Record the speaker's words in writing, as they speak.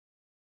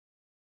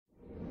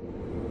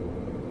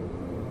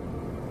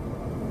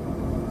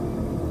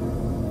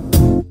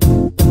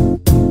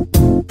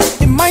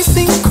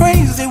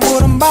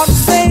about to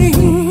say.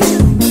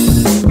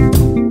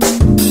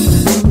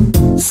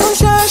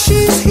 Sunshine,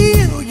 she's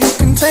here, you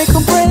can take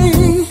a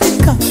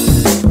break.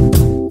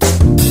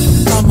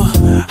 I'm a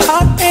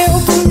hot air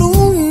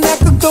balloon that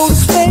could go to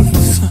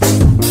space.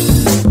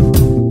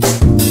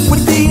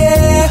 With the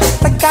air,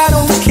 like I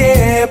don't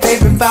care,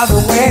 baby, by the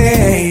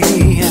way.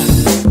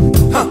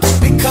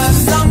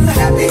 Because I'm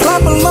happy.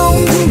 Clap along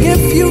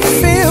if you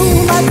feel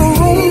like a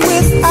room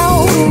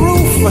without a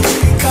roof.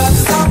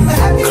 Because I'm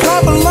happy.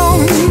 Clap along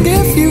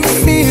if you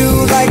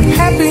feel like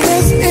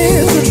happiness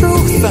is the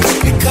truth.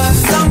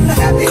 Because I'm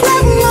happy.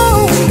 Clap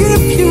along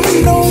if you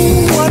know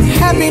what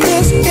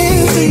happiness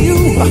is to you.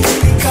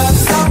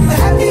 Because I'm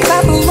happy.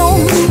 Clap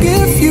along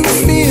if you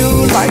feel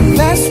like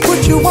that's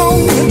what you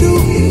want to do.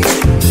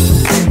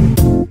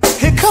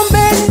 Here come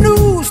bad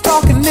news,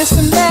 talking this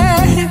and that.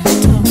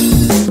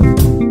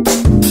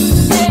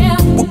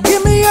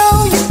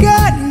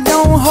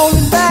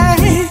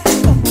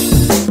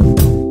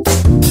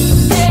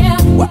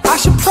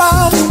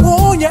 Probably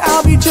warn you,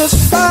 I'll be just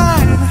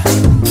fine.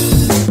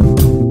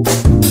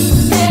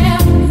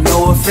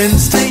 No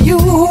offense to you,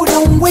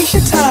 don't waste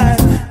your time.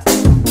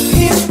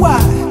 Here's why.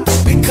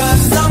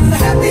 Because I'm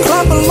happy.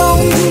 Clap along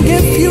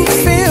if you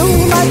feel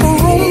like a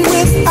room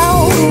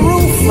without a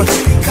roof.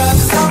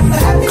 Because I'm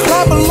happy.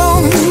 Clap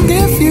along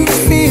if you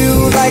feel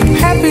like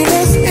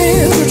happiness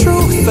is the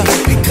truth.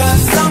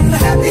 Because I'm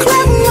happy.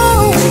 Clap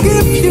along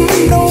if you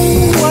know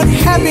what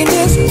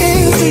happiness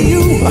is to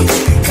you.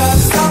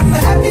 Because I'm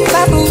happy.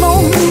 Clap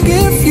along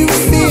if you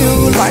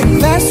feel like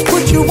that's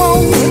what you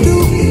want to do.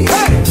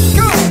 Hey,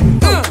 go!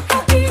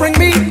 Bring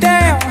me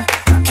down,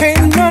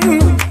 can't nothing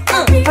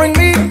bring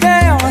me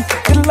down.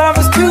 Your love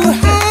is too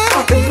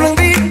high, bring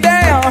me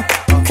down,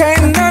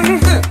 can't nothing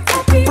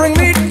bring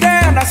me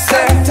down. I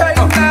said, take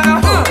it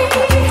now,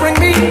 bring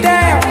me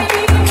down,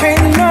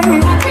 can't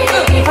nothing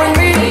bring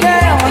me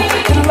down.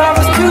 Your love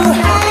is too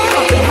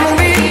high, bring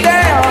me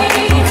down,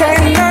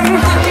 can't nothing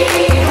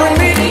bring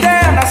me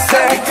down. I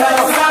said,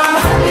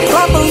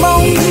 clap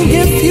along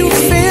if you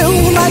feel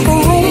like a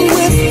room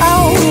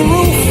without a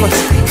roof.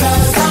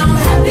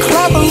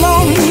 Clap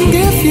along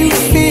if you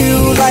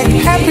feel like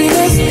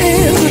happiness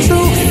is the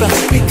truth.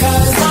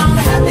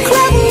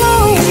 Clap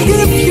along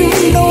if you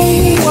know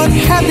what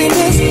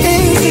happiness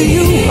is to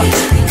you.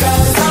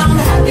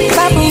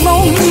 Clap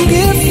along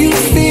if you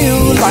feel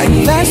like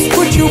that's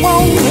what you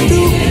want to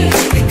do.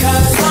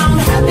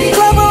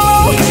 Clap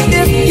along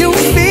if you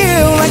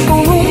feel like a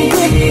room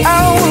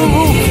without a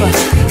roof.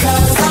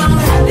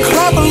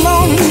 Clap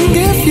along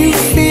if you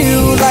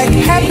feel like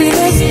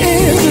happiness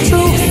is the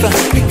truth.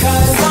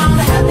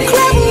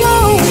 Clap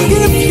along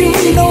if you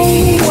know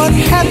what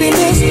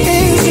happiness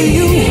is to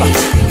you.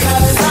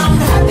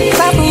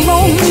 Clap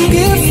along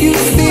if you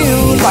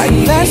feel like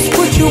that's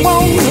what you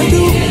want to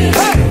do.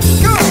 Hey,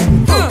 go!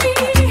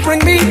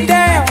 Bring me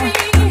down,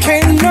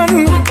 can't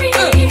nothing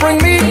bring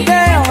me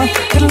down.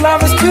 Your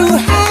love is too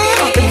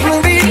high,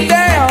 bring me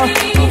down,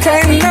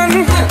 can't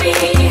nothing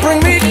bring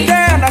me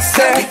down. I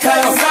said,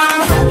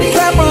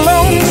 clap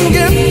along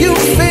if you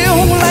feel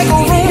like a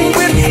room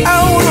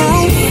without a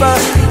roof.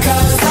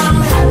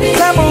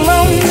 Clap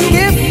along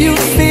if you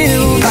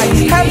feel like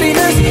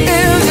happiness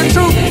is the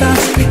truth.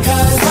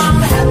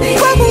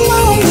 Clap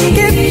along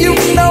if you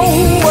know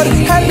what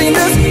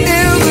happiness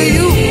is to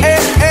you.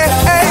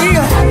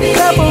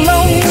 Clap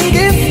along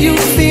if you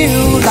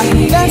feel like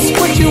that's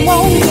what you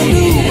want to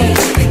do.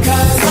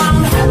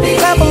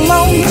 Clap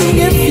along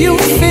if you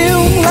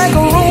feel like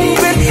a room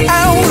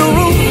without a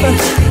roof.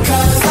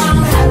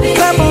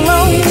 Clap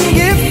along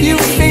if you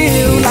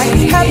feel like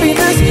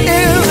happiness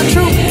is the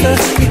truth.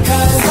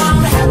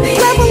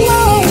 Clap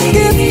along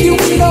if you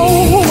know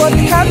what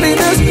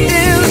happiness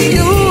is to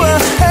you.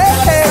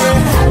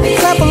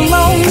 Clap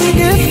along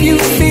if you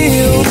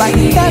feel like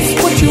that's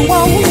what you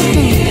want to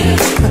do.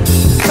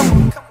 Come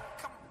on.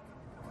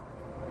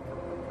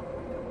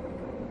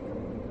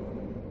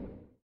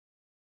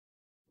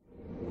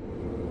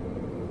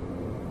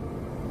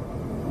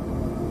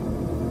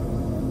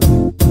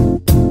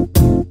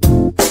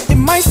 It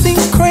might seem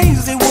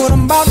crazy what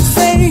I'm about to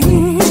say.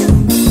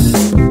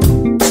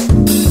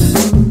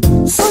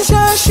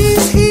 Sunshine,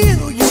 she's here,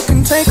 you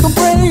can take a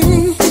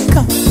break.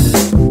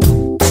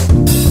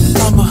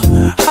 I'm a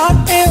hot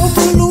air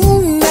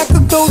balloon that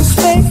could go to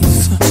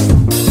space.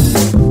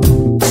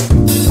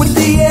 With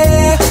the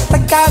air,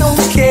 like I don't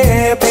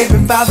care, baby,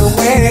 by the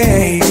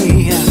way.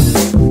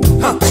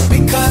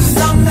 Because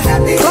I'm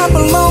happy. Clap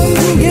along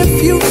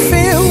if you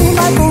feel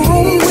like a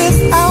room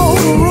without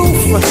a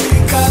roof.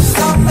 Because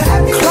I'm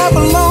happy. Clap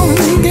along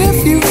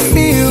if you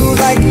feel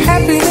like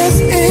happiness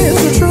is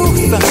the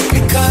truth.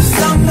 Because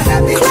I'm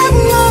happy. Clap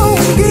along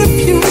if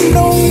you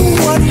know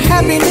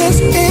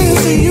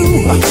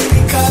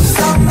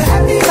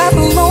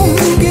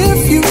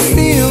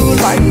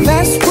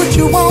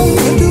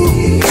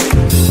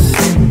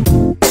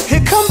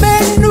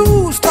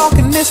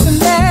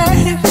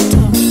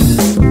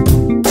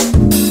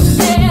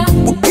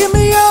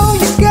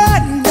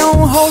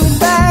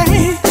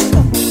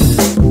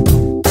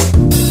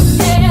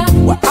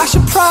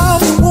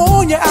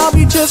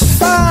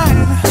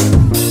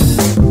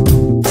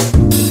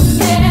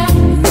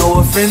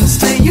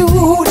to you,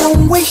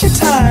 don't waste your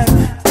time.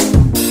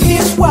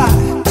 Here's why.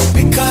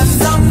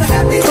 Because I'm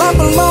happy. Clap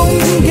along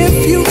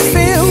if you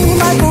feel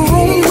like a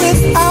room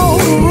without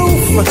a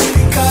roof.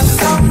 Because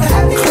I'm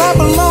happy. Clap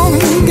along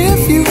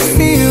if you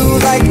feel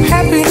like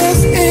happiness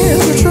is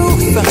the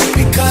truth.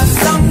 Because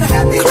I'm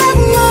happy. Clap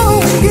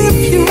along if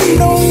you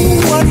know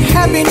what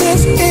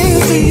happiness is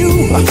to you.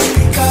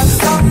 Because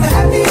I'm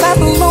happy. Clap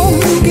along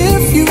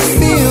if you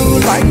feel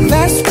like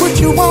that's what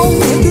you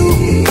want to do.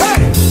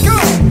 Hey, go!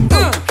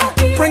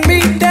 Bring me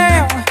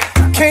down,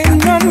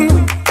 can't none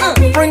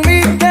bring me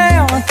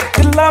down.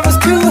 Your love is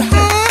too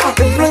high,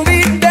 bring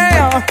me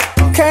down,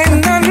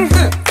 can't none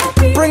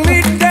bring me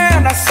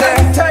down. I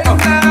said, take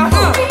now,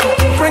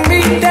 bring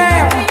me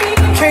down,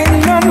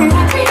 can't none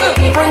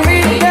bring me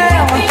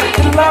down.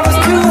 Your love is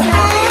too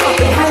high,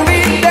 bring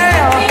me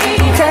down,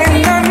 can't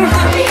none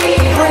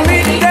bring me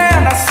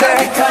down. I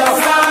said,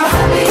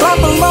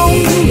 clap along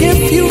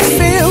if you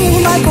feel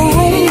like a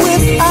room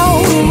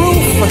without a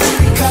roof.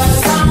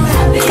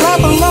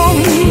 Clap along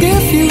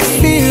if you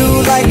feel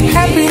like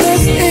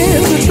happiness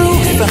is the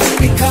truth.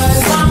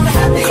 Because I'm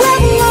happy.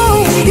 Clap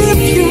along if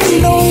you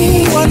know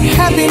what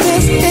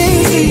happiness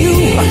is to you.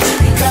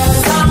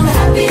 Because I'm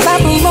happy.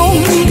 Clap along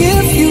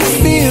if you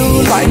feel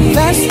like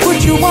that's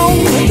what you want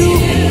to do.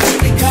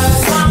 Because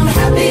I'm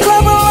happy.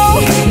 Clap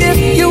along if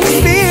you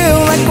feel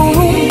like a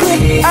room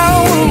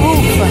without a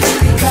roof.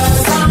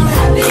 Because I'm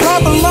happy.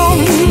 Clap along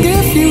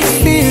if you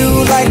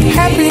feel like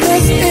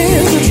happiness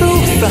is the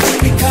truth.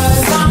 Because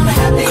I'm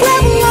happy.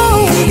 Clap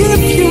along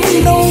if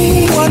you know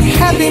what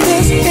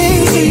happiness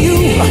is to you.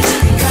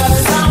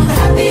 Because I'm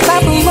happy.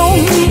 Clap along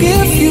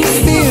if you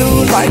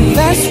feel like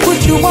that's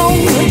what you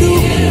want to do.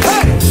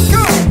 Hey,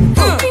 go!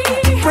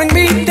 Bring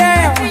me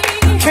down,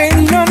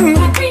 can't none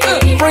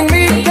bring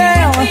me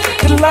down.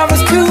 Your love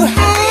is too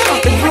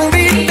high, bring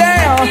me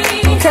down,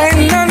 can't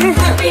none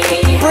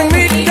bring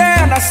me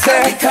down. I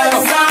said,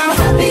 because I'm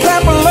happy.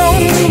 Clap along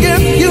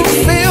if you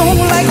feel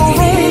like a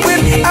room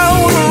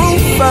without a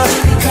roof.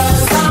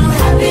 Because I'm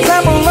happy.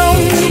 Clap along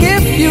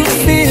if you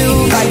feel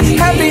like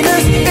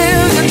happiness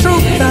is the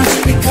truth.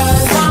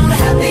 Because I'm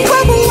happy.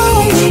 Clap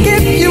along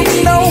if you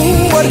know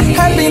what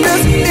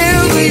happiness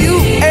is to you.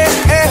 Hey,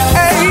 hey,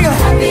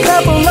 hey.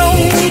 Clap along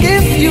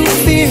if you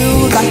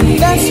feel like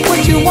that's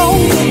what you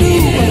want to do.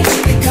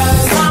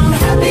 Because I'm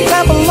happy.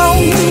 Clap along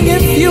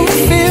if you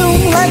feel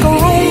like a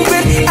room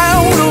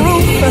without a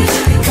roof.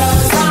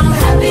 Because I'm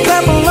happy.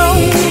 Clap along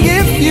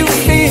if you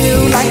feel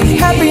like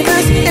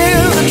happiness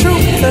is the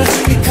truth.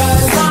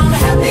 Because I'm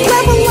happy.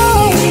 Clap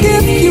along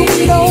if you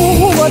know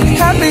what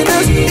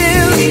happiness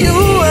is to you.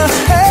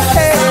 Hey,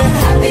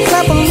 hey.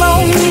 Clap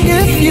along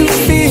if you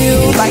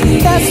feel like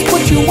that's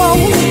what you want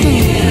to do.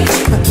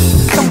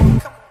 Come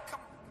on.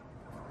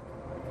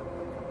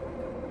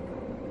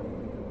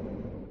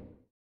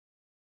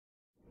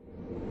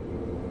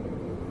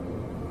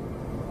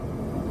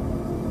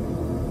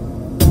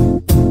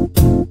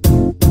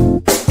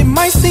 It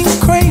might seem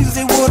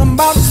crazy what I'm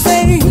about to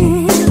say.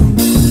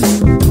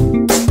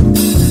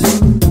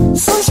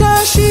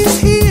 Sunshine, she's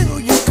here,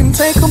 you can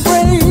take a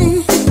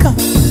break.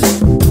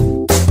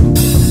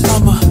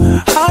 I'm a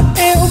hot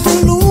air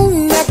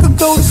balloon that could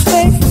go to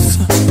space.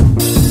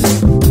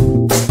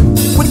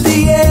 With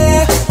the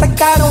air,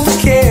 like I don't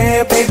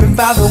care, baby,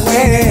 by the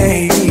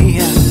way.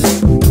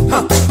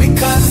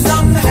 Because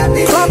I'm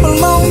happy. Clap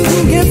along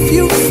if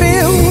you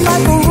feel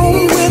like a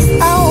room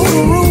without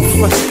a roof.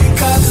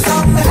 Because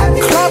I'm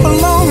happy. Clap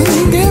along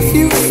if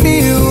you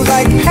feel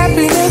like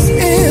happiness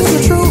is the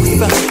truth.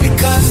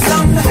 Because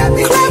I'm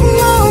happy. Clap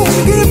along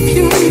if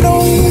you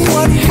know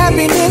what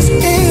happiness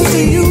is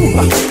to you.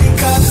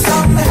 Because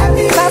I'm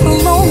happy. Clap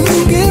along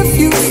if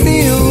you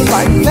feel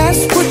like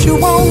that's what you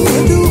want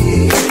to do.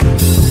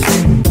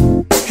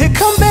 Here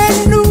come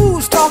bad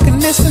news, talking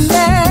this and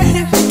that.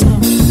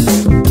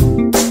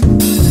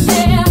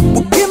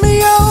 Well, give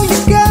me all you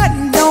got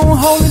and don't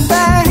hold it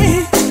back.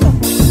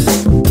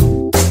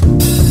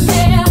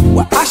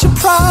 Well, I should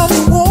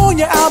probably warn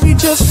you, I'll be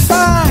just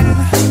fine.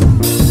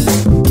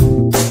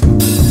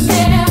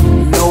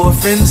 No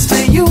offense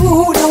to you,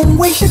 don't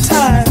waste your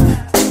time.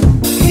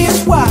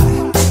 Here's why.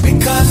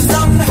 Because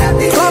I'm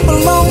happy. Clap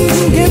along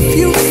if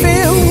you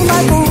feel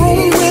like a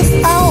room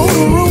without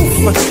a roof.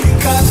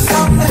 Because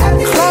I'm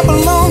happy. Clap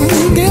along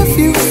if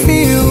you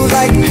feel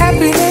like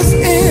happiness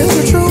is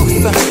the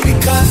truth.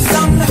 Because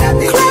I'm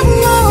happy. Clap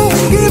along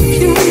if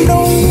you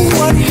know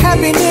what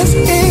happiness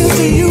is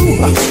to you.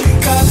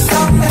 Because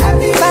I'm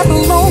happy. Clap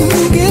along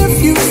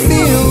if you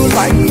feel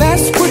like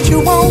that's what you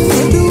want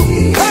to do.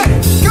 Hey,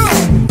 go!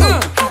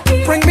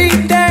 Bring me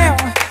down,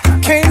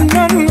 can't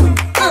none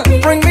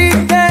bring me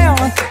down.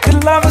 Your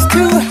love is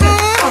too high.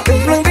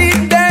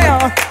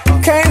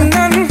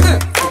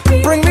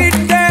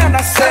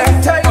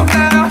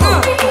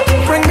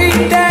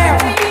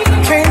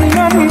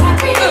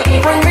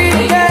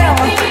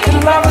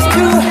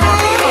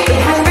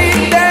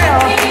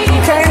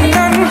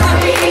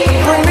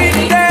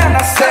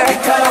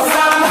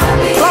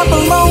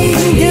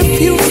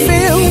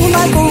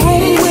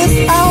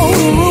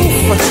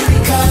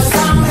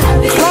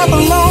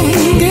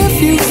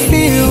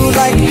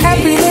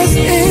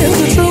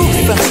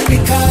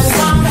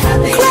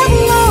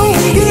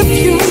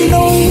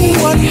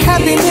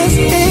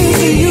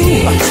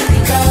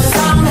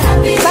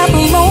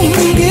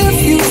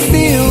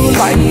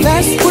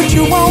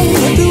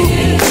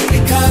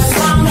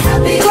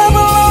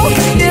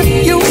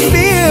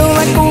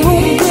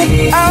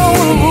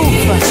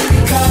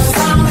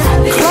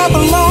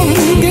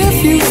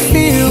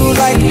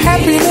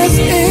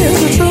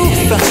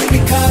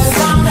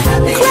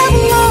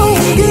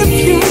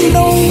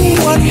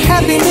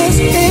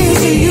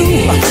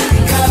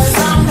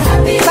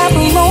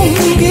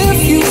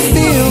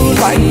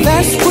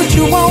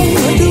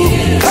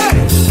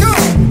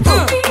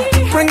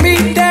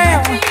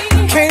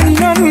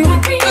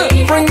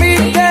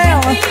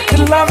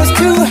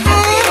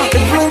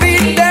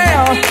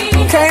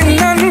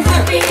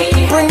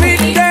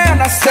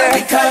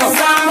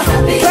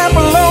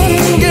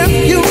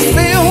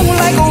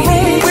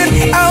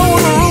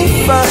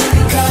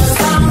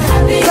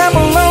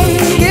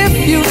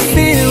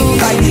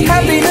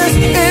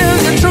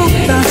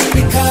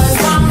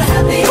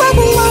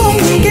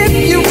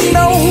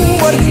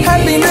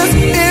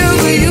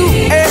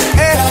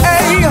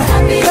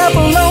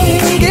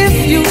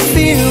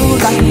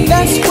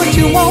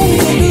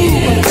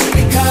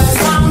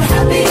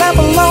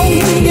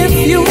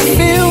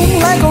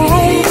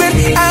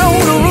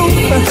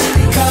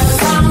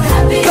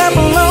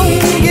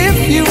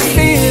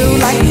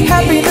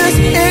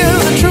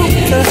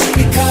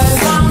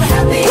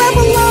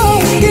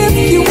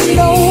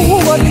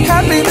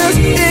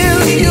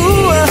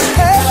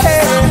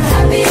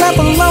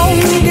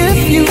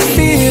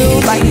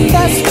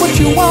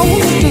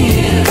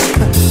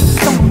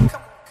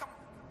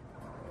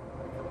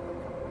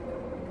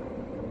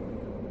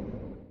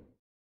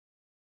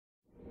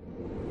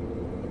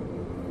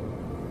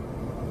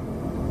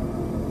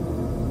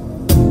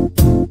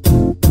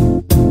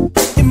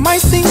 might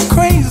seem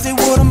crazy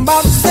what I'm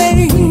about to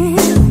say.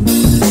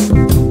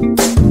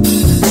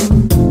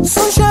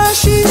 Sunshine,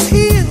 she's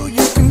here,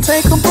 you can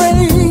take a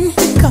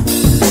break.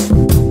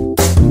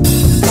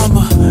 I'm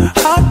a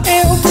hot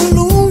air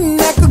balloon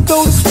that could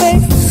go to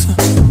space.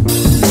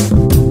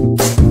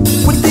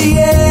 With the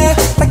air,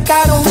 like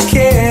I don't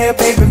care,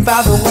 baby,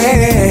 by the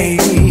way.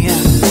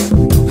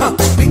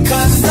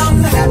 Because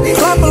I'm happy.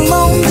 Clap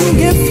along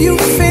if you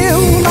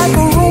feel like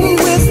a room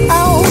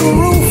without a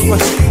roof.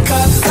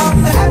 Because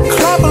I'm happy.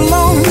 Clap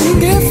along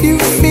if you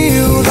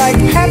feel like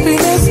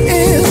happiness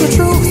is the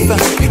truth.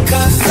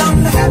 Because I'm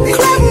happy.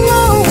 Clap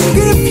along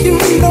if you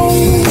know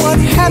what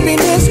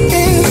happiness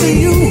is to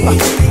you.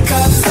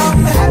 Because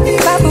I'm happy.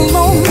 Clap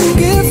along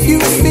if you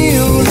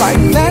feel like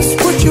that's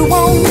what you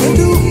want to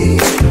do.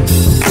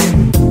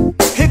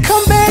 Here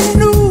come bad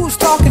news,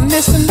 talking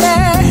this and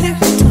that.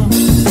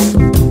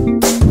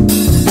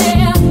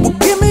 Well,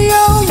 give me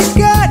all you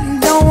got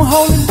and don't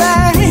hold it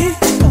back.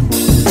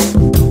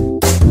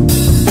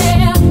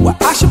 Well,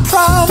 I should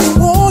probably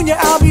warn you,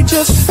 I'll be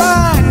just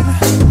fine.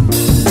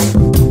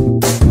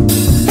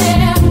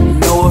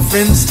 No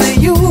offense to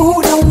you,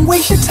 don't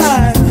waste your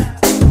time.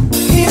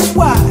 Here's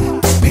why.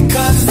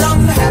 Because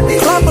I'm happy.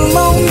 Clap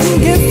along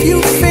if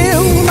you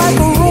feel like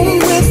a room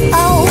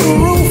without a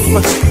roof.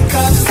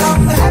 Because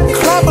I'm happy.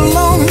 Clap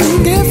along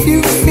if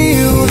you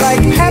feel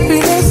like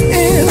happiness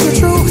is the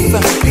truth.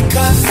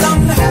 Because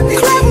I'm happy.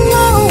 Clap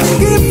along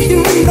if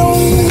you know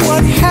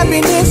what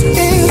happiness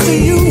is to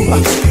you.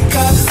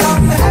 Because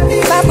I'm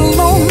happy. Clap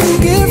along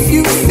if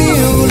you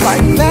feel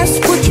like that's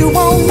what you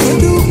want to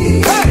do.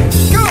 Hey,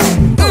 go!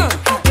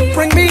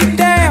 Bring me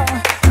down,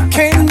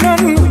 can't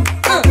nothing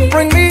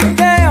bring me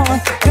down.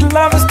 Your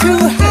love is too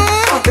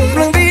high,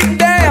 bring me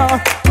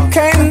down,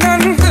 can't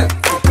nothing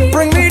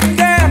bring me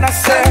down. I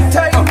said,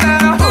 take it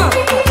now,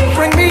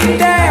 bring me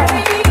down,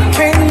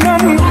 can't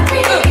nothing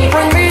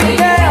bring me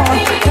down.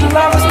 Your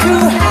love is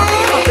too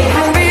high,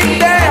 bring me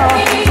down,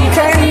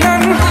 can't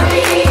nothing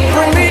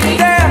bring me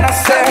down. I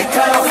said,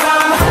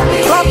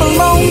 clap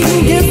along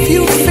if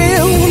you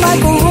feel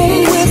like a room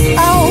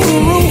without a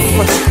roof.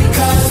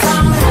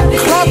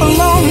 Clap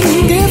along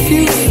if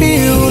you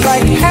feel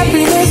like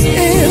happiness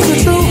is the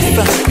truth.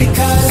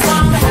 Because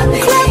I'm happy.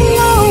 Clap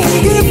along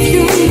if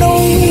you know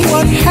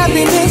what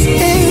happiness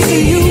is to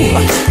you.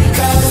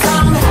 Because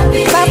I'm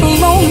happy. Clap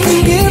along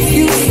if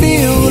you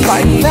feel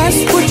like that's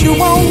what you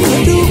want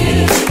to do.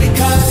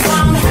 Because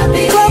I'm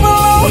happy. Clap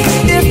along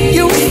if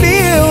you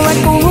feel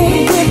like a room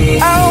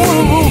without a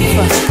roof.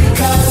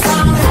 Because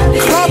I'm happy.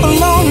 Clap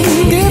along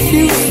if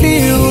you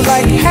feel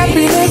like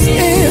happiness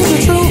is the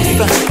truth.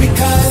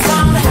 Because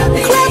I'm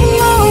happy. Clap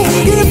along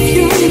if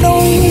you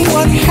know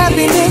what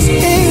happiness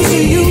is to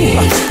you.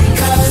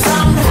 Because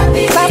I'm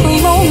happy. Clap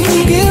along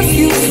if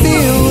you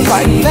feel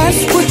like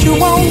that's what you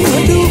want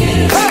to do.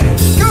 Hey,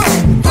 go!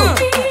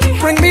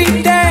 Bring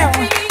me down,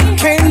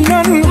 can't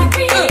nothing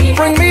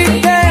bring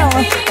me down.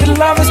 Your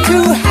love is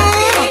too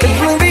high,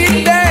 bring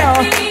me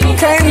down,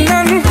 can't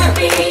nothing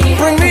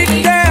bring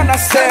me down. I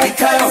said,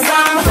 because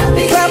I'm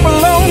happy. Clap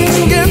along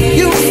if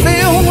you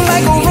feel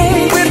like a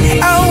room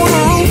without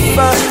a roof.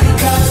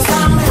 Because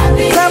I'm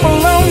happy. Clap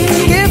along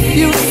if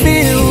you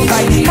feel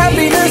like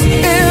happiness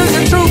is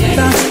the truth.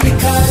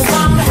 Because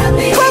I'm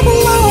happy. Clap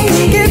along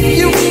if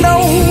you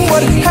know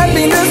what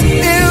happiness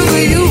is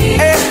to you.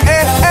 Hey,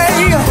 hey,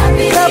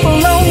 hey. Clap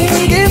along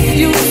if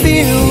you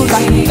feel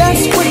like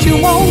that's what you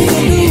want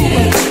to do.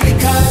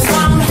 Because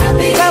I'm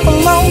happy. Clap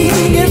along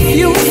if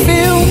you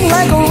feel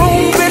like a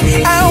room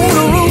without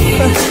a roof.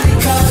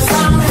 Because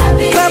I'm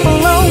happy. Clap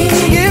along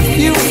if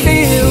you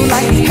feel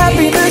like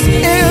happiness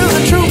is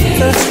the truth.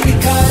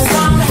 Because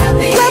I'm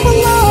happy. Clap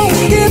along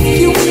if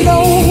you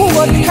know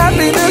what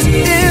happiness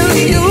is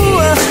to you.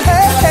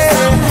 Hey,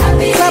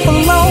 hey. Clap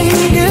along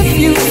if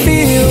you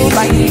feel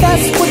like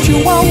that's what you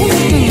want to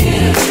do.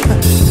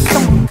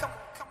 Come on.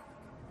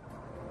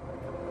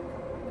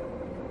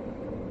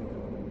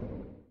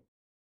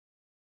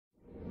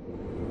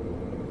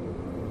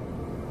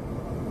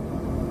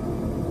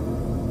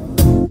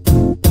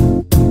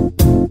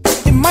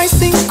 It might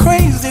seem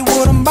crazy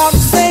what I'm about to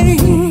say.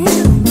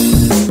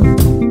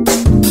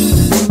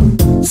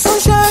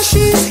 Sunshine,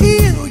 she's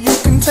here, you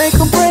can take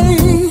a break.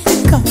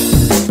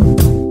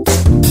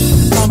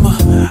 I'm a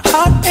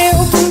hot air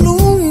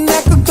balloon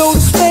that could go to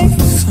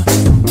space.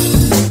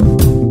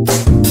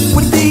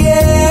 With the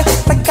air,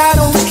 like I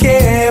don't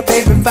care,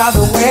 baby, by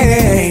the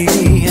way.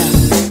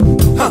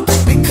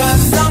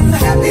 Because I'm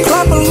happy.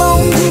 Clap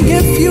along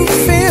if you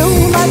feel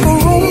like a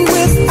room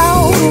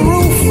without a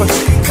roof.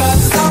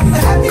 Because I'm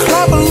happy.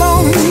 Clap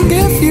along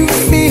if you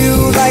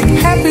feel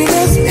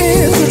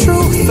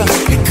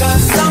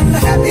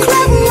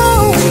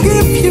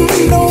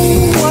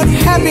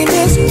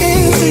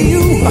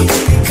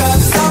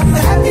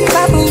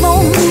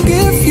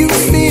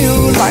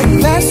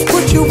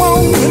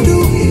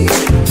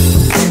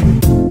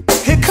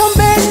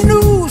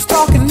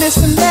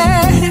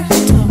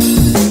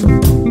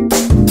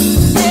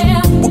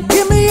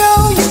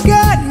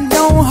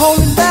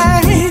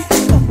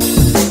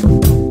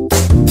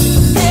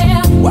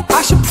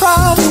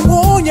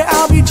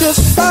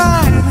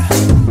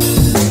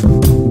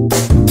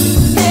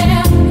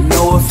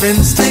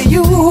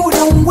you,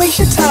 don't waste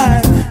your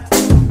time.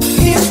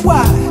 Here's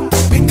why.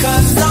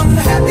 Because I'm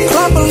happy.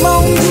 Clap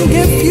along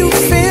if you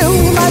feel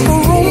like a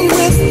room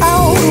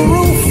without a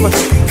roof.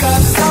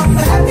 Because I'm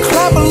happy.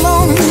 Clap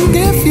along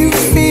if you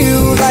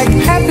feel like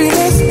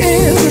happiness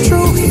is the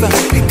truth.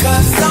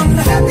 Because I'm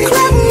happy.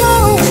 Clap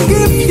along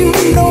if you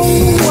know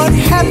what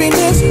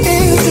happiness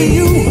is to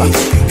you.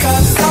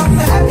 Because I'm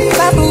happy.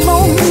 Clap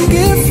along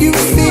if you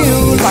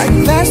feel like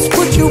that's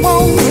what you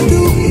want to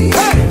do.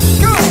 Hey,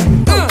 go!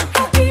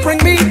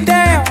 Bring me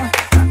down,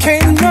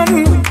 can't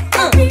none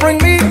bring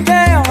me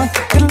down.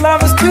 Your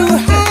love is too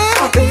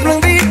high, bring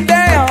me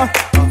down,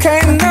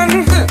 can't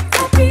none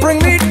bring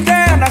me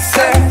down. I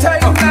said, tell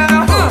you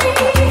now,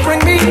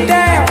 bring me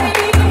down,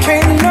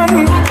 can't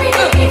none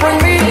bring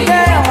me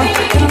down.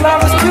 Your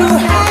love is too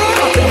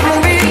high,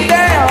 bring me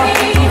down,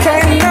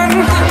 can't none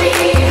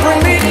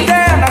bring me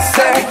down. I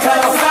said,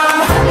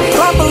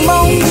 clap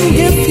along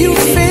if you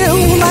feel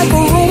like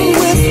a room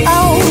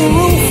without a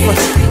roof.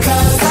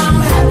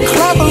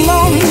 Clap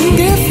along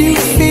if you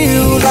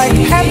feel like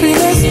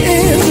happiness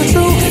is the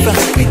truth.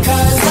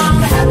 Because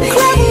I'm happy.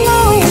 Clap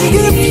along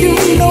if you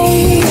know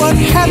what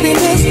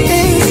happiness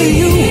is to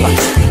you.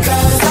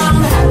 Because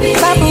I'm happy.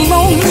 Clap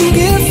along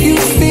if you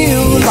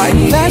feel like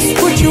that's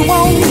what you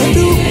want to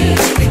do.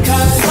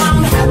 Because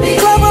I'm happy.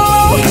 Clap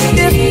along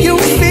if you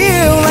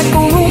feel like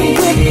a room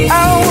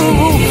without a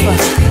roof.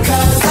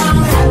 Because I'm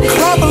happy.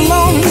 Clap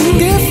along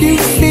if you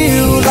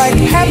feel like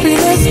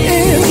happiness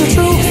is the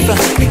truth.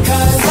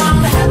 Because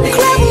I'm happy.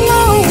 Clap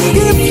along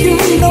if you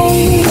know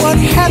what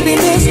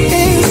happiness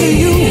is to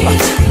you.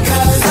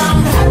 Because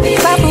I'm happy.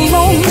 Clap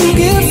along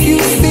if you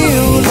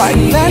feel like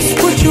that's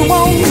what you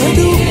want to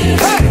do.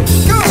 Hey,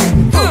 go!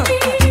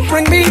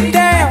 Bring me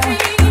down,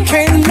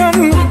 can't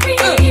none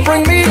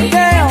bring me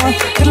down.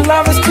 Your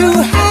love is too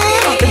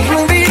high,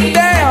 bring me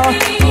down,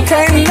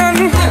 can't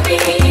none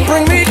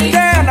bring me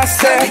down. I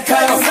said,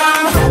 because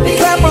I'm happy.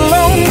 Clap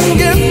along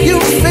if you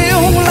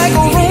feel like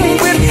a room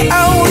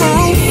without a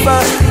roof.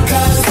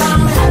 Because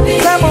I'm happy.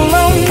 Clap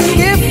along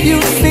if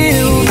you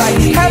feel like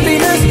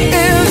happiness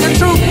is the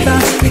truth.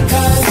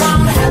 Because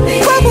I'm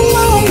happy. Clap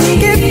along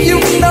if you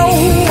know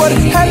what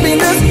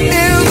happiness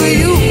is to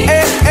you.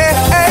 Hey, hey,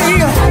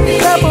 hey.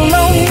 Clap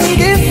along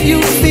if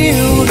you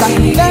feel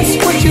like that's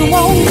what you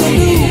want to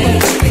do.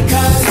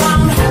 Because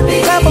I'm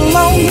happy. Clap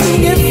along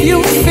if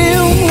you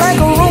feel like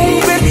a room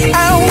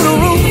without a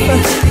roof.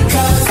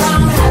 Because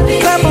I'm happy.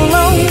 Clap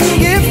along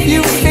if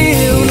you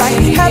feel like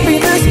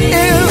happiness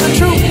is the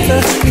truth.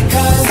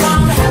 Because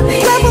I'm happy.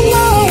 Clap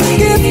along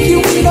if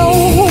you know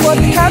what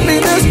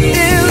happiness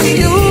is to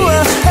you.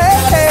 Hey,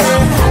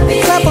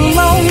 hey. Clap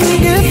along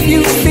if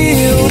you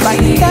feel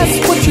like that's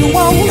what you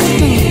want to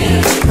do.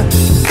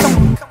 Come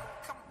on.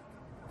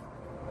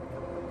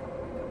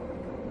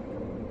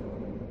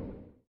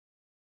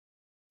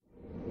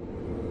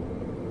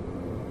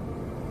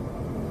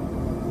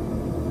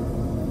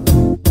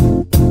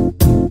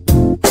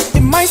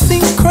 It might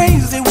seem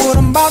crazy what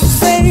I'm about to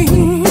say.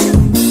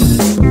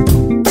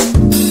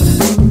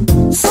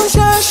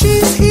 Sunshine,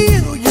 she's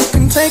here, you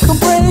can take a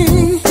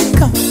break.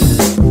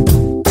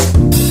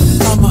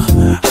 I'm a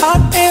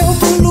hot air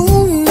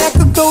balloon that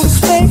could go to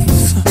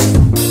space.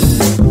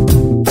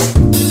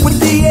 With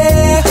the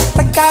air,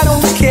 like I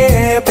don't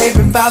care,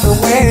 baby, by the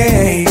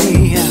way.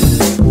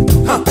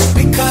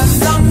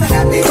 Because I'm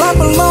happy. Clap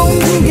along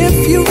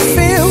if you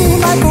feel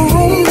like a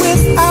room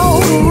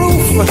without a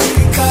roof.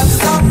 Because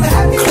I'm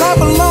happy. Clap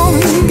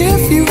along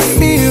if you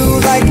feel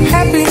like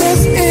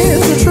happiness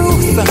is the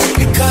truth.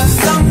 Because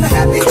I'm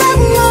happy. Clap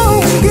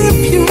along if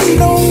you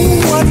know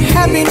what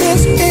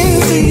happiness is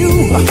to you.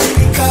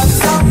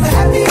 Because I'm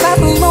happy. Clap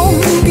along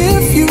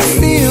if you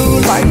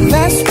feel like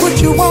that's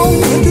what you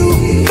want to do.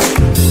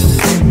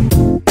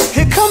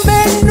 Here come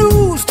bad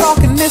news,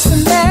 talking this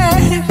and that.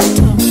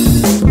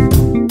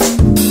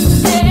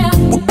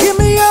 Well, give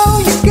me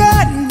all you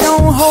got and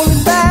don't hold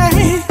it back.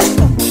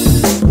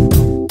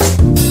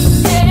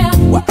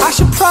 Well, I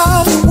should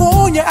probably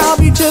warn you, I'll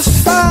be just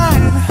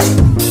fine.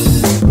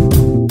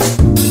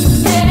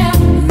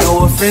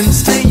 No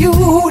offense to you,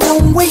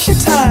 don't waste your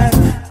time.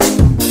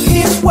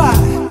 Here's why.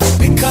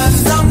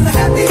 Because I'm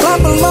happy.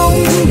 Clap along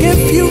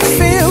if you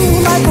feel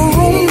like a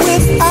room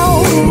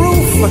without a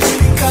roof.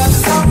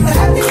 Because I'm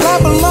happy.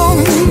 Clap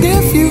along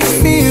if you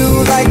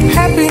feel like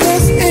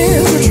happiness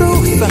is the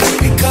truth.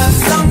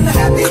 Because I'm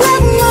happy.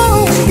 Clap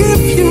along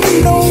if you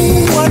know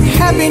what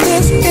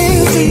happiness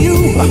is to you.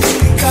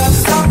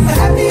 Because I'm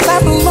happy.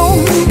 Clap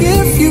along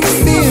if you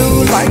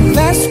feel like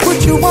that's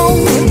what you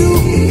want to do.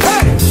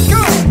 Hey,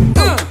 go!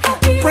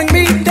 Bring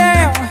me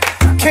down,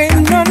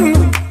 can't none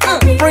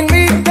bring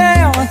me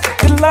down.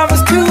 Your love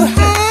is too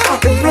high,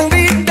 bring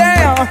me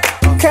down,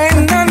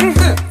 can't none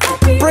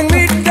bring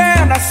me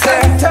down. I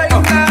said, tell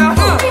you now,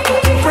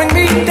 bring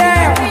me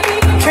down,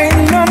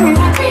 can't none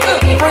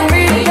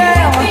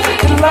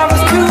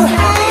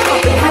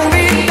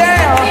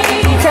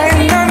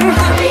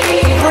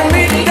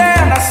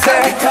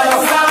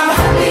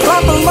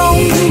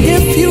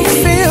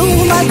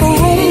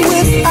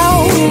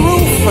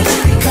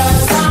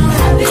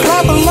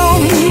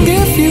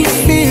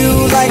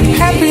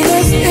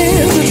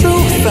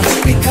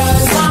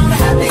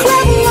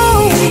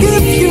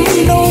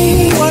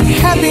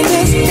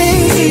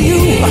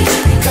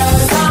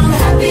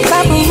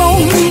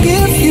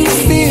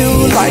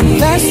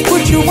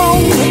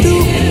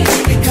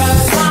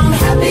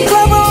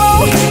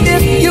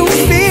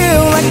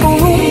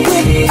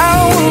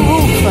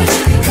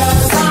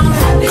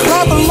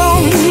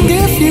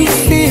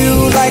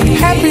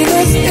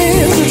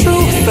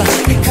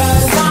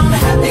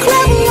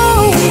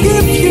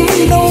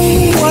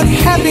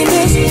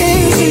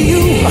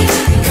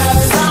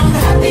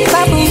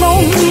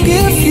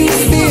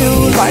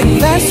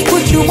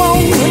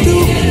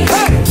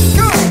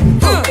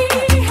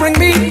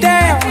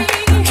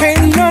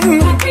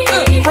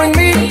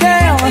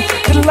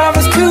love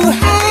is too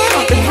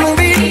high to bring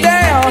me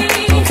down.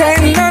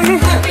 Can't nothing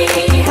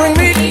bring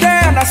me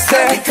down. I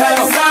said,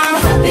 because I'm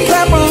happy.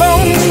 Clap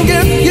along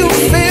if you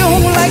feel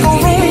like a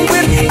room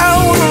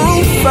without a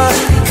roof.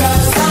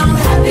 Because I'm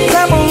happy.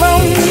 Clap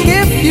along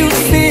if you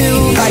feel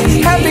like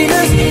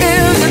happiness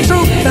is the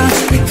truth.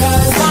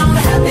 Because I'm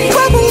happy.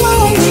 Clap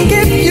along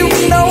if you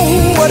know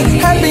what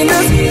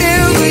happiness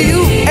is to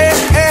you.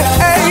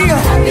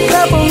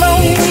 Clap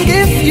along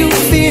if you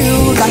feel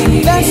like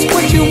that's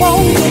what you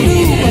want to do.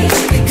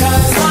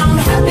 Because I'm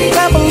happy.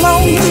 Clap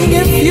along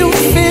if you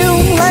feel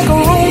like a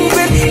room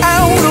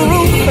without a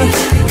roof.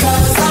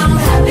 Because I'm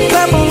happy.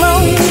 Clap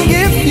along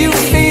if you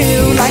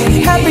feel like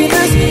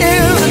happiness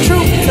is the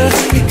truth.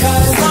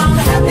 Because I'm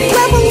happy.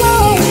 Clap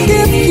along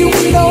if you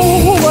know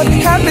what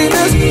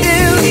happiness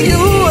is to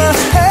you.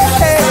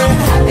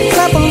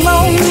 Clap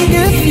along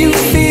if you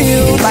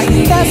feel like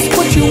that's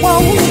what you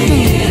want to do.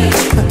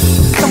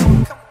 Come on.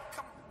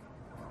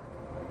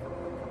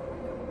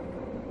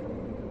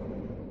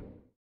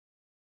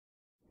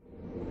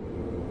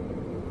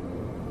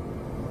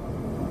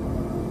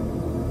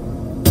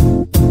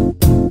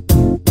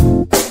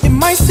 It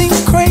might seem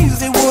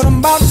crazy what I'm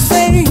about to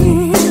say.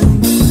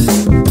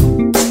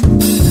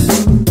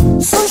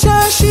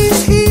 Sunshine, she's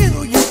here,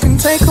 you can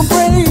take a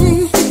break.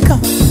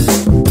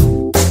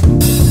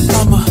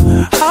 I'm a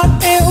hot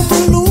air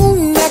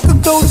balloon that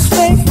could go to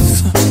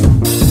space.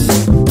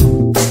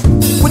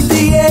 With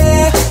the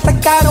air,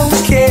 like I don't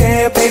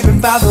care, baby,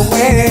 by the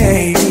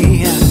way.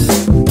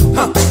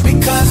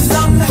 Because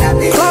I'm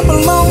happy. Clap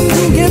along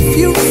if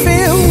you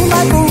feel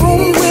like a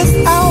room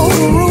without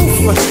a roof.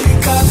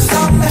 Because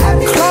I'm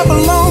happy. Clap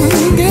along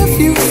if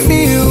you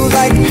feel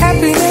like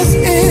happiness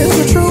is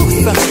the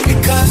truth.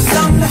 Because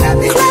I'm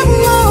happy. Clap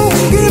along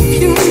if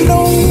you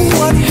know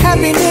what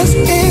happiness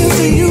is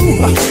to you.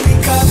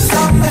 Because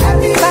I'm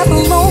happy. Clap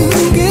along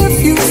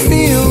if you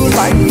feel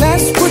like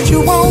that's what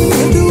you want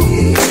to do.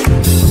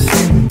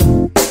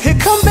 Here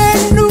come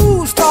bad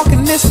news,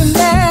 talking this and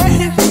that.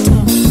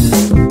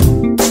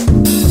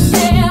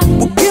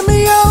 Well, give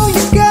me all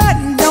you got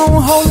and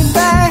don't hold it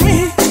back.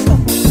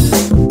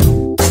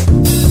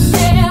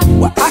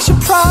 Well, I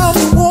should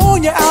probably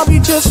warn you, I'll be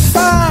just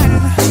fine.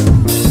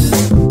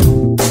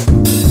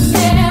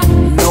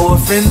 No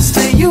offense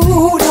to you,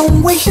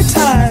 don't waste your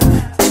time.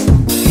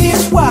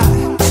 Here's why.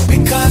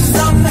 Because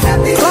I'm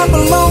happy. Clap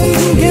along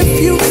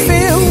if you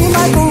feel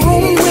like a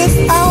room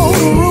without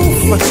a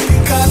roof.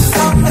 Because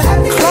I'm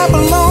happy. Clap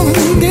along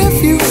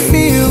if you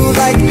feel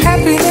like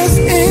happiness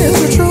is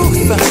the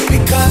truth.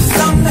 Because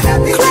I'm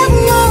happy. Clap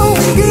along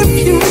if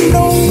you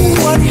know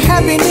what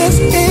happiness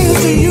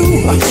is to you.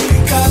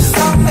 Because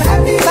I'm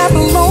happy. Clap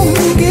along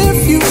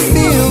if you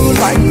feel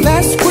like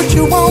that's what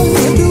you want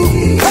to do.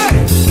 Hey,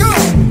 go!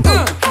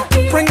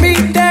 Bring me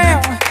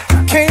down,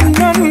 can't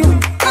nothing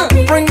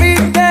bring me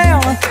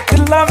down.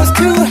 Your love is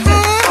too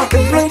high to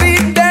bring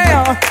me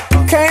down.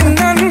 Can't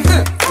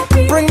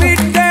nothing bring me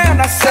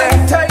down. I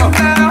said, take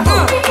now,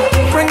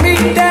 bring me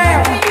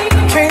down.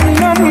 Can't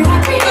nothing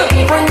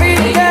bring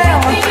me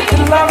down.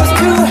 Your love is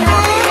too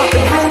high to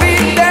bring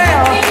me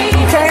down.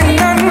 Can't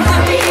nothing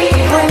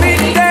bring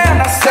me down.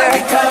 I said,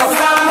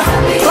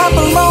 clap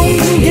along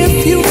if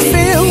you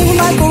feel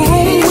like a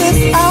room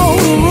without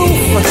a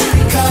roof.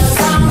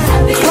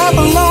 Clap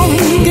along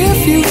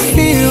if you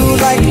feel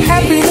like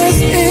happiness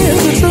is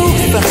the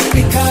truth.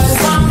 Because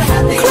I'm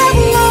happy. Clap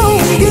along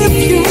if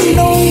you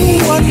know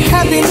what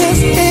happiness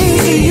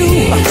is to you.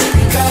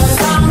 Because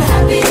I'm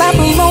happy. Clap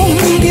along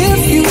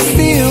if you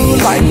feel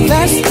like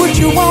that's what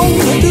you want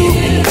to do.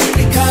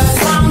 Because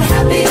I'm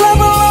happy. Clap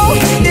along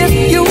if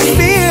you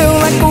feel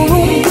like a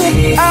room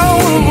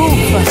without a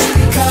roof.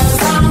 Because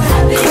I'm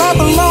happy. Clap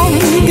along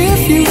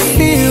if you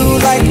feel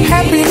like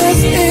happiness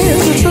is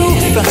the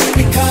truth.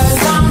 Because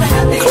I'm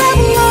happy. Clap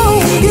along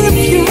if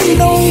you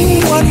know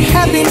what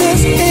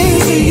happiness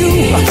is to you.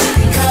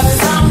 Because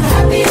I'm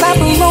happy. Clap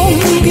along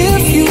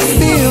if you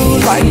feel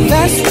like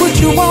that's what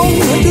you want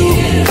to do.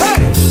 Hey,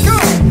 go!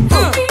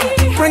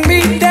 Bring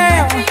me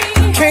down,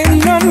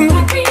 can't nothing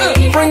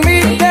bring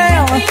me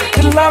down.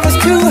 Your love is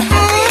too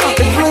high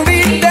to bring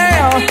me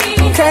down.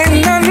 Can't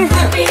nothing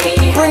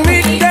bring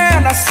me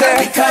down. I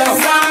said, because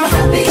I'm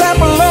happy. Clap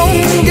along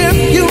if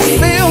you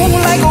feel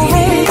like a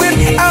room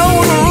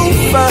without a roof.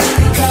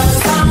 Because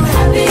I'm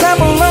happy. Clap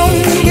along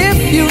if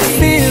you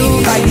feel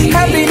like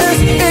happiness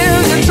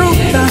is the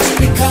truth.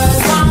 Because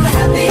I'm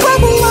happy.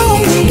 Clap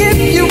along if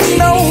you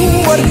know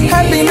what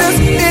happiness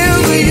is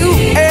to you.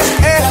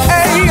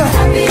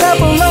 Clap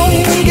along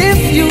if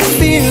you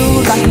feel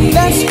like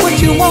that's what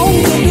you want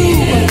to do.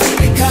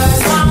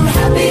 Because I'm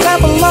happy.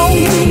 Clap along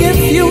if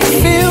you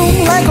feel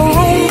like a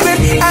room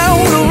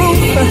without a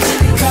roof.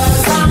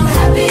 Because I'm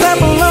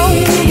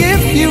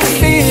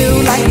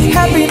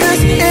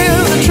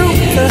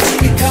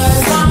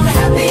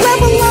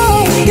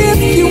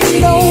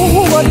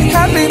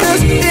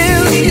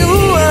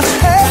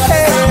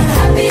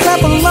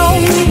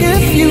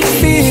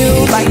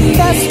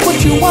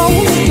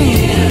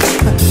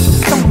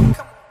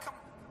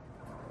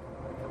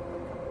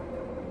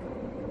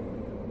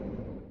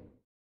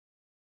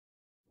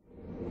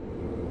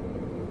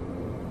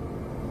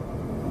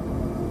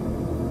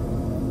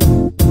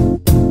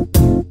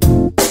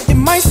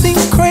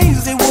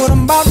what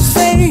I'm about to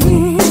say.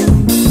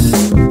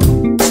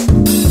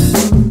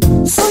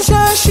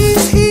 Sunshine,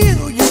 she's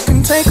here, you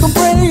can take a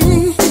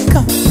break.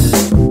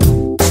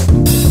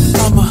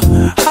 I'm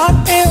a hot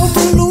air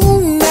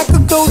balloon that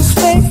could go to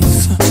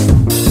space.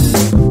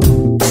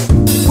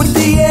 With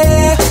the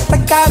air,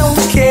 like I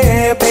don't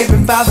care, baby,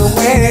 by the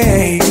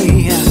way.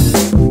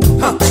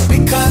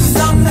 Because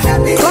I'm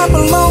happy. Clap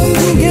along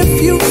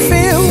if you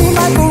feel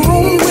like a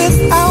room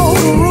without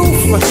a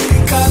roof.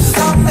 Because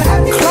I'm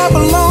happy. Clap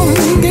along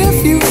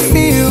if you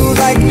feel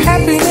like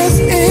happiness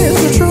is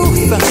the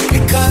truth.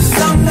 Because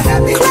I'm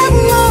happy. Clap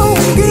along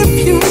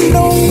if you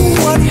know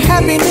what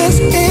happiness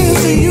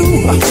is to you.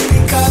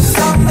 Because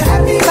I'm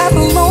happy. Clap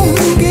along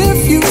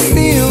if you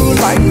feel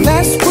like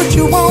that's what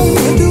you want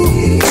to do.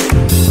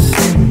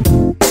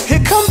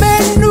 Here come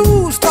bad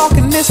news,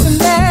 talking this and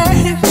that.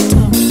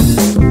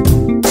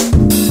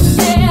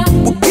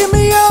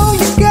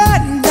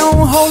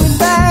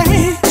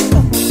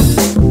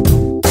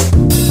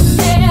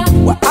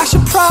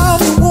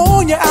 Probably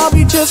warn you, I'll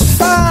be just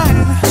fine.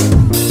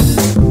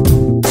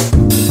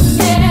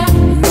 Yeah.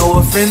 No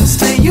offense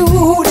to you,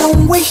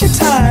 don't waste your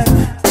time.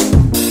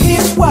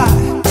 Here's why.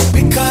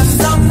 Because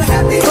I'm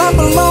happy. Clap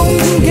along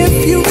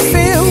if you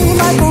feel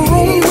like a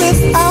room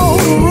without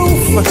a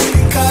roof.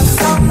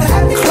 Because I'm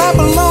happy. Clap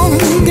along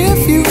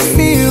if you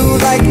feel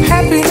like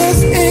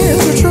happiness is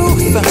the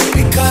truth.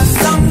 Because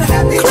I'm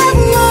happy. Clap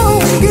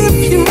along if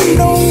you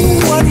know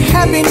what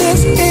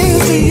happiness is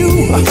to you.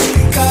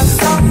 Because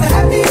I'm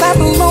happy. Clap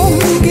along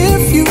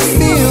if you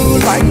feel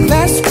like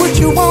that's what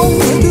you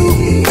want to do.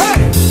 Hey,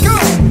 go!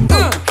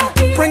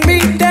 Bring me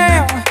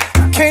down,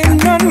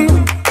 can't nothing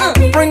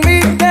bring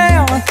me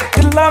down.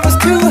 Your love is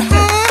too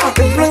high,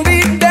 bring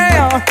me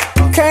down,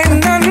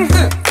 can't nothing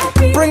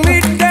bring me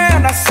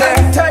down. I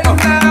said, take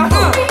now,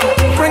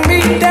 bring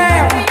me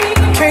down,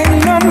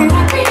 can't nothing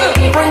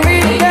bring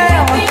me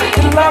down.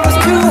 Your love is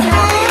too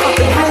high,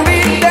 bring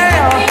me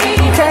down,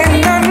 can't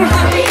nothing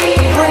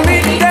bring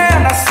me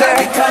down. I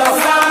said,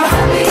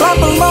 clap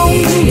along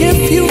if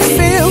you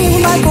feel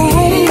like a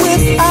room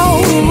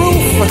without a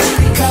roof.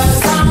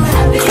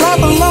 Clap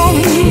along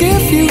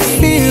if you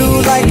feel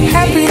like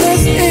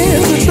happiness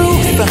is the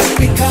truth.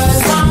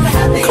 Because I'm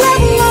happy. Clap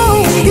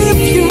along if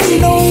you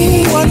know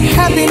what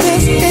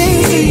happiness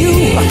is to you.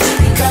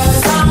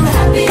 Because I'm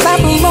happy. Clap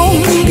along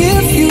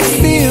if you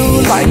feel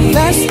like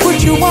that's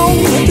what you want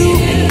to do.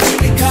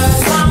 Because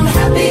I'm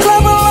happy.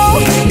 Clap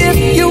along if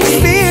you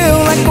feel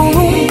like a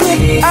room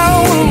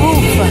without a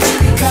roof.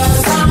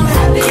 Because I'm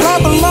happy.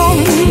 Clap along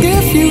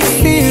if you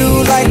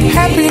feel like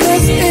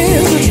happiness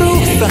is the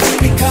truth.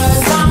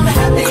 Because I'm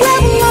happy.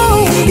 Clap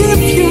along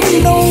if you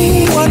know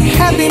what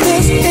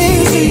happiness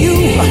is to you.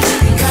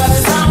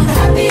 Because I'm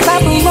happy.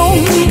 Clap along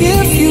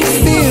if you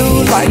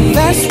feel like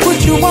that's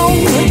what you want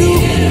to do.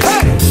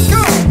 Hey,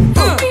 go!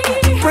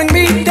 Bring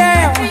me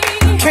down,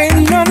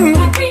 can't nothing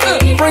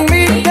bring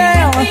me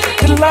down.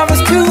 Your love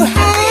is too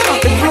high,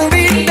 bring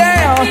me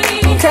down,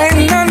 can't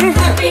nothing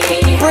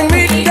bring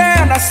me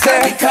down. I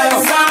said,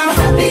 because I'm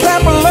happy.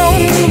 Clap along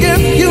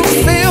if you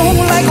feel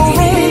like a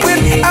room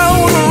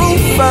without a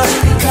roof.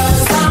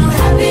 Because I'm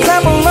happy.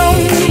 Clap along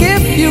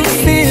if you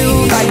feel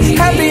like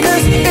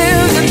happiness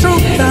is the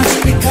truth.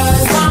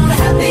 Because I'm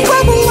happy.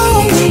 Clap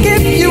along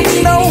if you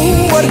know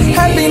what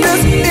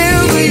happiness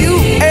is to you.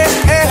 Hey,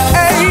 hey,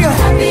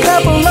 hey.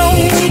 Clap along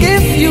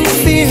if you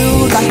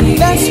feel like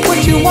that's what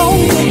you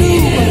want to do.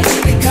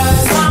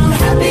 Because I'm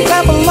happy.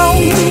 Clap along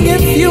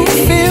if you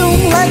feel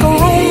like a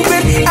room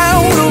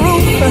without a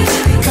roof.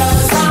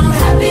 Because I'm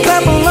happy.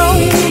 Clap along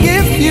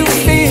if you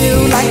feel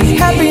like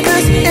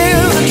happiness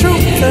is the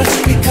truth.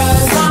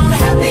 Because I'm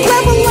happy.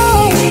 Clap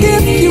along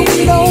if you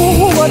know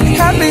what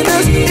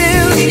happiness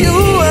is to you.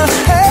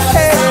 Hey,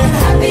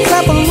 hey.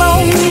 Clap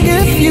along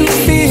if you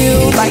feel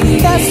like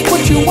that's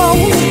what you want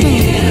to do.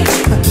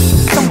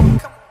 Come on.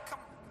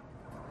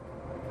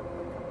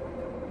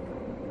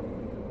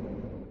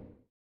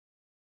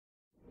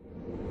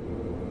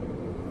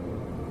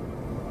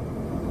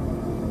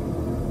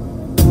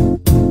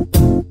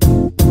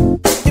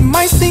 It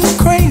might seem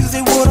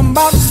crazy what I'm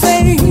about to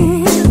say.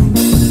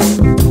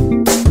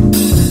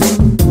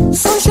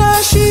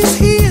 Sunshine, she's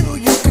here,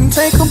 you can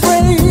take a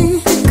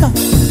break.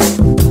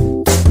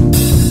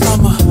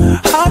 I'm a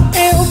hot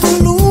air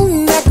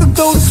balloon that could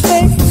go to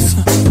space.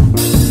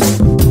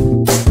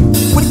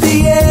 With the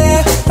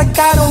air, like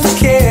I don't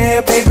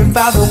care, baby,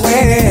 by the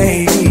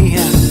way.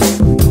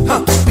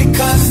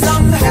 Because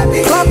I'm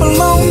happy. Clap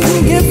along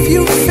if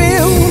you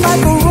feel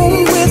like a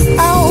room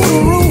without a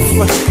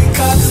roof.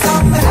 Because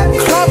I'm happy.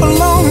 Clap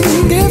along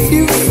if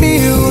you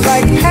feel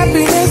like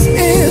happiness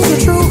is the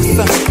truth.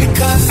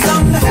 Because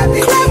I'm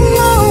happy. Clap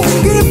along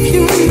if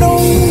you know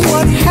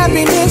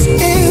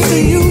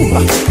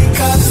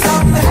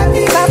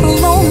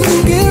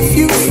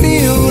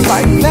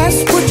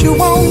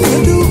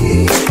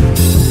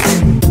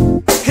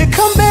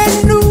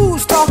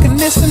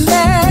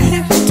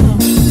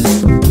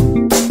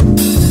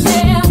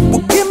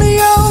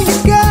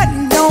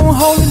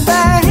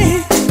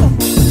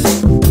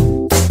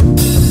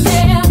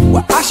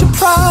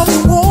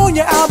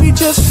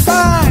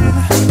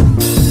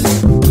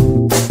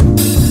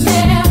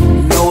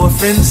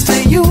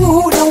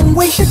don't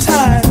waste your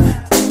time.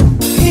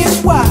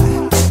 Here's why.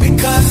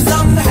 Because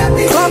I'm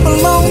happy. Clap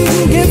along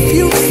if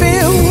you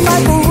feel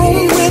like a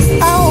room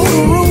without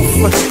a roof.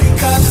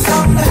 Because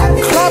I'm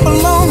happy. Clap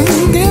along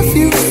if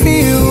you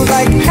feel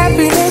like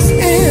happiness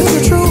is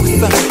the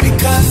truth.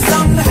 Because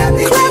I'm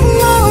happy. Clap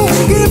along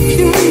if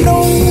you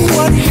know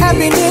what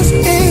happiness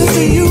is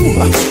to you.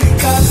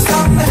 Because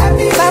I'm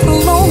happy. Clap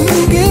along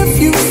if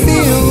you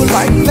feel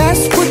like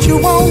that's what you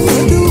want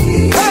to do.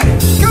 Hey,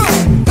 go!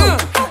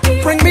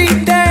 Bring me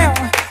down,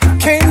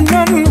 can't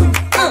none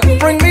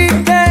bring me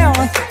down.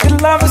 Your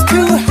love is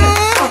too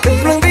high,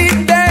 bring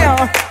me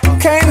down,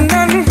 can't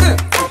none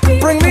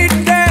bring me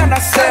down. I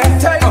said,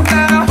 take it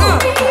now,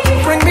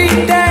 bring me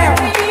down,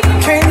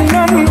 can't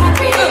none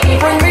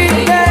bring me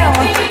down.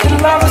 Your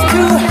love is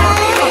too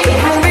high,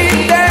 bring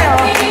me down,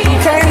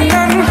 can't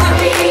none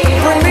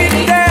bring me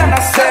down.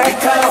 I said,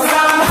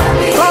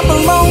 clap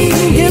along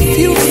if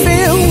you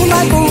feel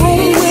like a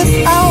room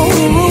without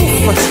a roof.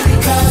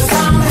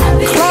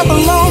 Clap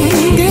along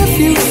if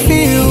you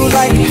feel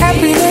like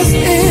happiness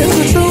is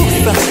the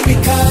truth.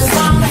 Because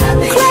I'm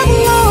happy. Clap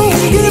along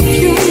if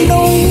you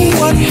know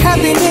what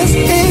happiness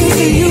is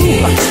to you.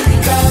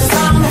 Because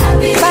I'm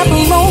happy. Clap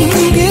along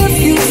if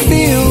you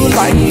feel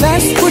like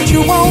that's what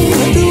you want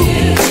to do.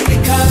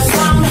 Because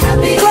I'm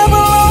happy. Clap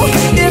along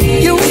if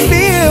you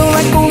feel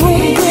like a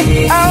room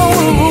without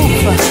a roof.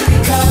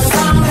 Because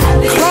I'm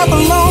happy. Clap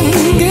along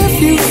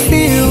if you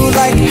feel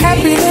like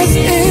happiness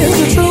is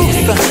the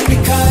truth.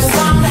 Because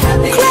I'm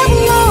happy. Clap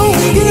along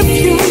if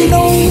you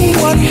know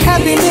what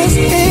happiness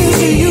is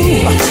to you.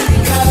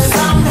 Because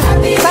I'm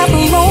happy. Clap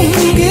along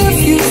if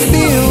you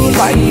feel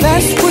like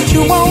that's what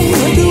you want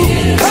to do.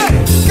 Hey,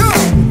 go!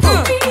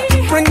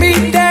 Bring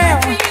me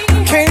down,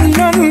 can't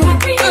none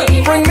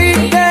bring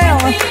me down.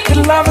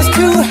 Your love is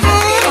too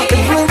high,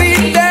 bring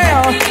me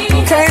down,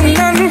 can't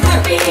none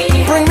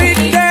bring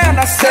me down.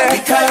 I said,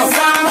 because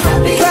I'm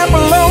happy. Clap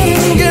along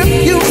if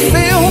you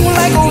feel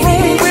like a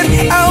room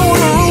without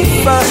a roof.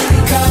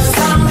 Because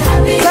I'm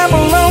happy. Clap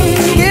along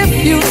if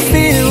you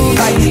feel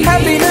like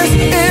happiness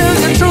is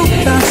the truth.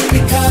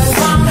 Because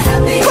I'm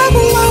happy. Clap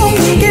along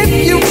if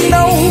you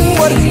know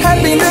what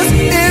happiness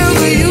is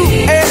to you.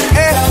 Hey,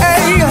 hey,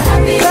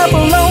 hey. Clap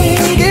along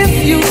if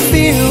you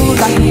feel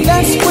like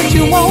that's what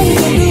you want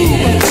to do.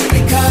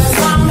 Because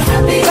I'm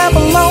happy. Clap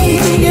along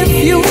if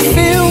you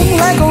feel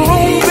like a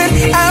room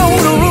without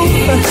a roof.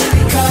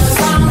 Because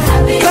I'm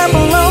happy. Clap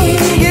along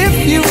if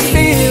you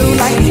feel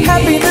like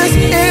happiness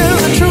is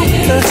the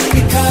truth.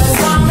 Because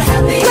I'm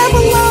happy. Clap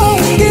along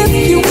if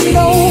you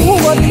know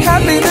what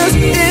happiness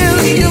is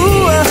to you.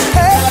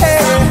 Hey,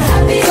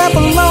 hey. Clap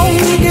along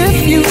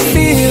if you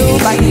feel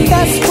like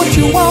that's what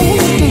you want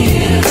to do.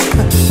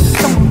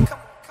 Come on.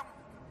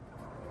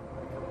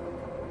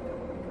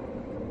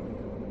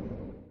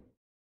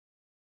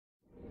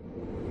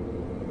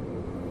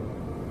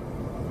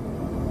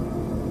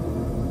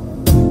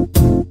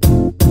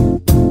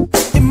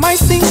 It might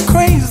seem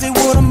crazy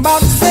what I'm about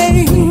to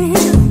say.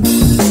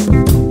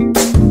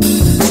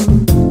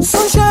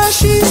 Sunshine,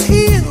 she's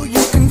here,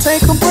 you can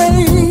take a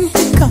break.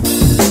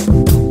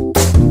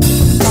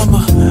 I'm a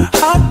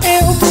hot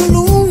air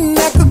balloon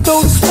that could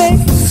go to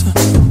space.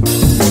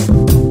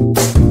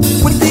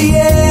 With the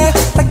air,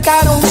 like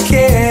I don't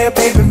care,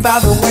 baby, by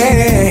the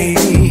way.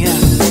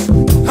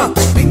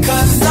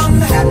 Because I'm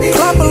happy.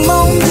 Clap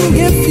along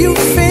if you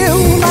feel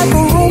like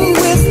a room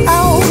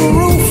without a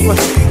roof.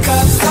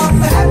 Because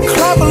I'm happy.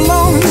 Clap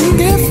along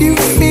if you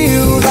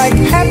feel like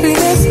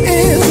happiness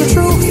is the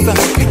truth.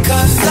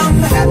 Because I'm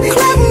happy.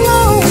 Clap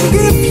along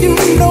if you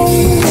know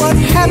what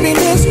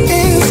happiness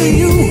is to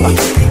you.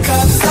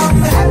 Because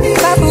I'm happy.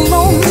 Clap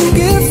along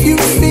if you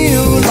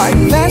feel like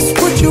that's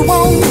what you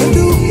want to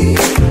do.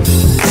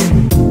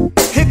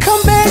 Here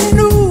come bad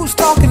news,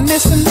 talking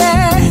this and that.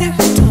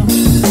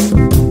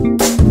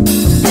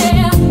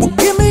 Well,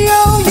 give me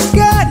all you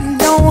got and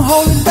don't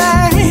hold it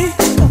back.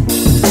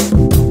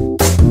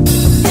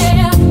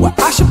 Well,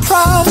 I should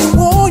probably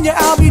warn you,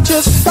 I'll be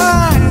just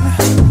fine.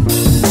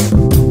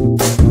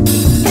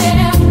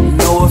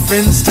 No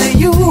offense to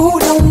you,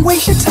 don't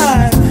waste your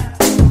time.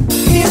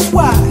 Here's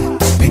why.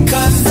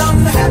 Because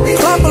I'm happy.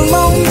 Clap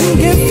along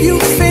if you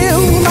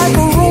feel like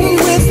a room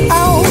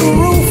without a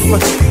roof.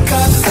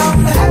 Because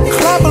I'm happy.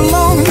 Clap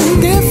along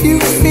if you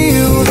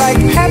feel like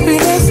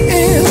happiness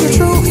is the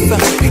truth.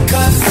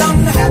 Because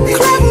I'm happy.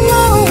 Clap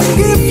along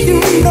if you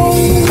know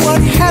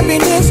what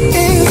happiness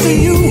is to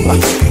you.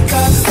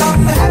 Because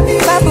I'm happy.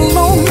 Clap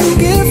along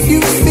if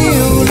you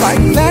feel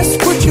like that's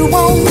what you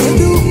want to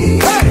do.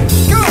 Hey,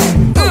 go!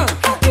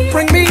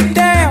 Bring me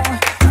down,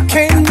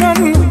 can't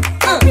none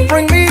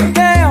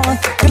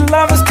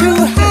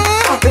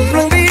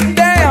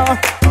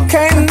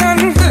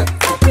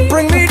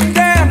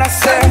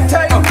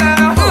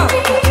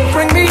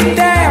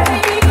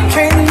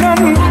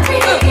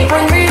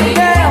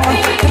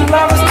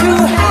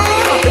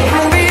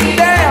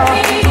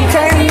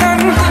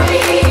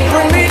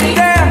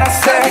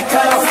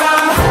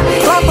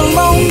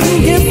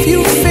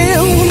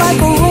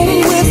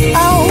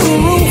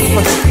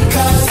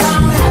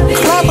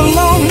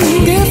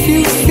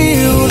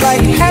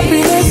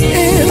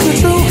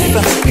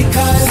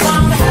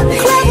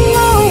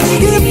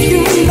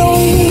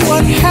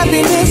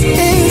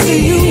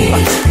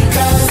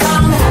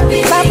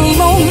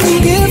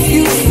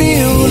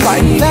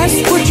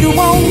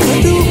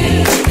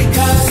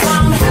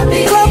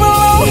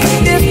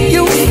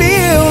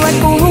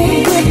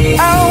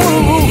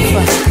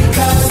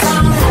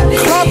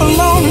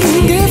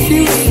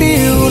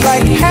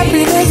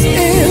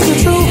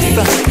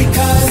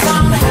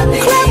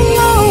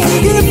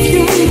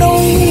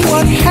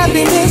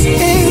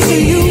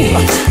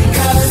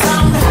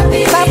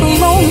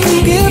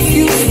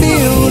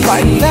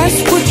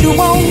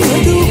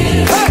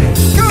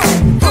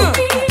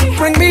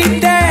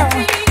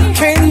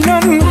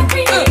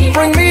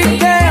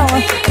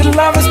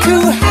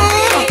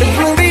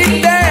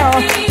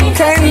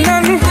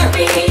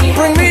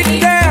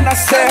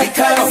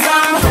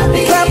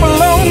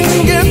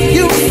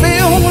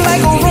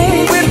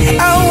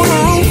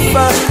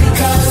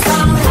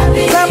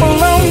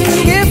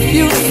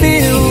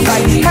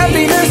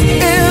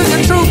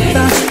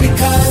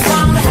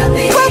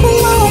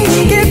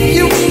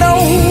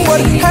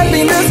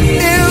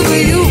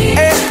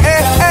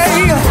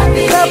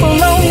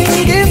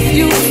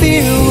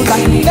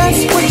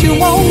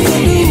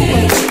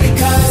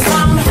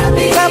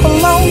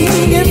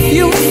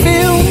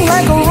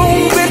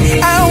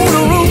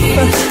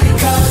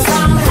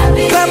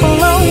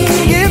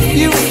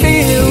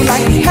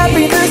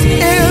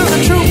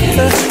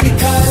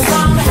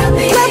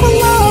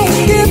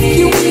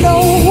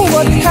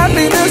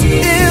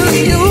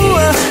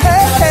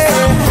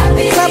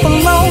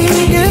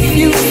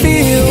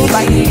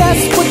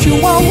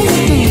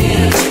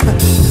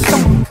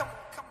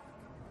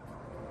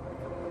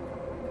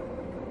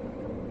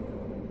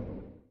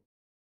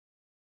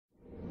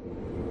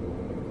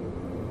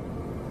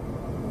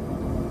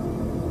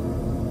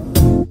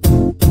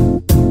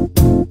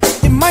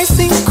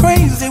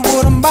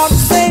about to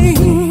say.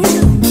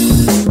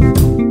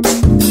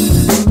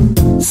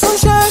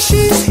 Sunshine,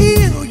 she's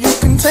here, you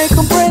can take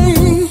a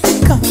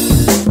break.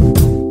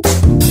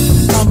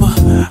 I'm a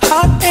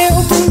hot air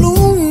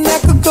balloon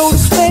that could go to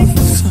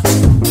space.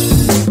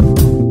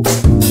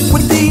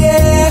 With the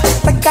air,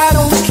 like I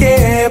don't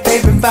care,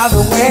 baby, by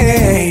the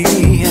way.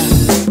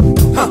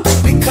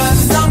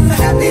 Because I'm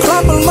happy.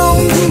 Clap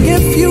along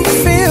if you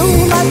feel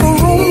like a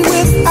room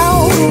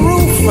without a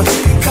roof.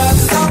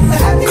 Because I'm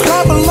happy.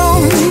 Clap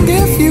along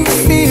if you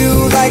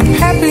feel like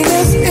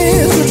happiness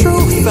is the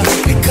truth.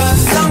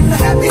 Because I'm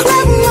happy.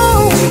 Clap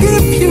along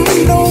if you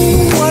know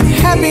what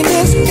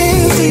happiness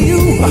is to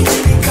you.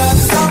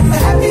 Because I'm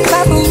happy.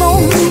 Clap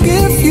along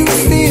if you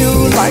feel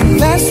like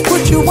that's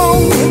what you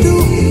want to do.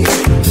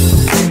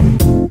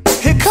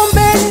 Here come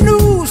bad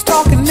news,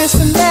 talking this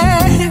and that.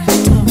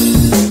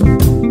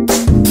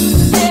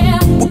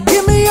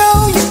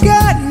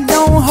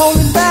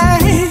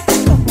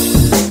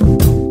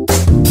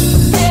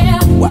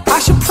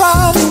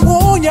 Probably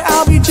warn you,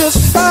 I'll be just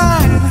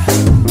fine.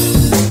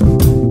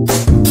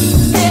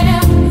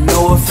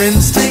 No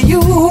offense to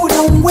you,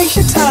 don't waste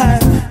your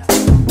time.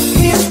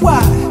 Here's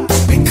why.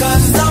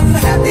 Because I'm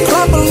happy.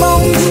 Clap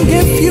along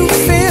if you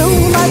feel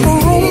like a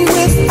room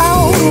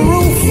without a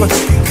roof.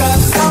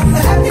 Because I'm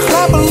happy.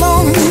 Clap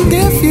along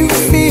if you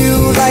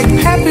feel like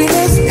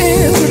happiness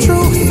is the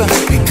truth.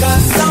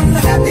 Because I'm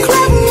happy.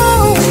 Clap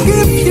along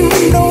if you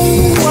know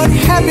what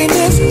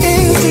happiness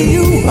is to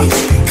you.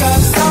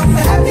 Because I'm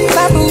happy.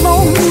 Clap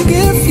along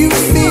if you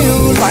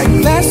feel like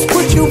that's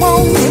what you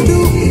want to do.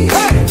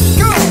 Hey,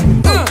 go!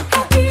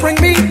 Bring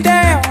me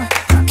down,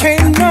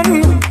 can't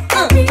nothing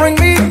bring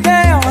me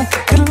down.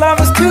 Your love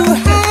is too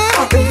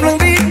high. Bring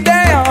me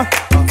down,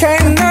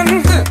 can't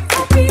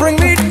nothing bring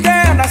me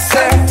down. I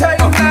said, take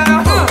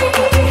now.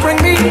 Bring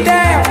me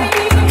down,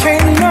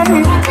 can't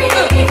nothing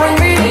bring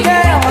me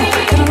down.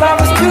 Your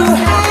love is too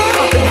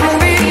high. Bring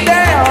me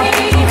down,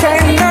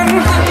 can't nothing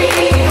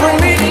bring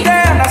me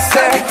down. I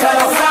said,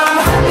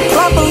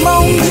 clap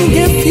along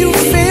if you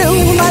feel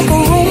like a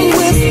room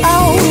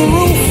without a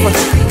roof.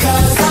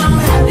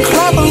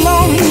 Clap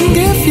along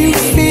if you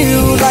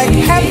feel like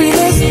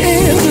happiness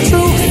is the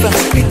truth.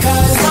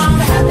 Because I'm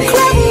happy.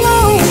 Clap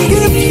along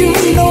if you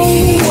know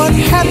what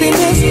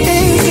happiness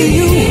is to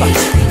you.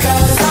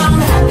 Because I'm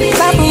happy.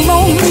 Clap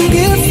along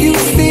if you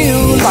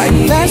feel like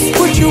that's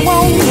what you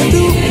want to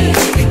do.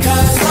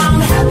 Because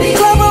I'm happy.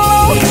 Clap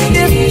along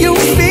if you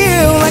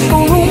feel like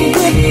a room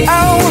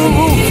without a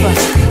roof.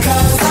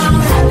 Because I'm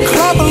happy.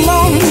 Clap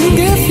along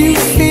if you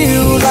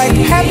feel like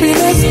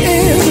happiness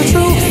is the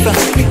truth.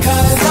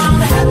 Because I'm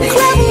happy.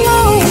 Clap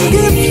along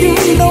if you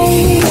know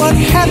what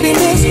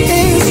happiness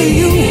is to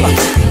you.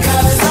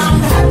 Because I'm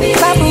happy.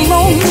 Clap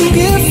along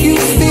if you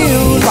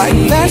feel like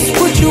that's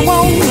what you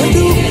want to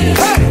do.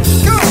 Hey,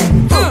 go!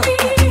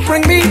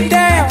 Bring me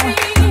down,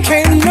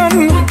 can't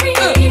nothing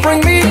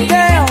bring me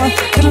down.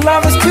 Your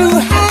love is too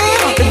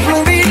high.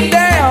 Bring me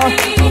down,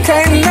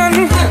 can't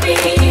nothing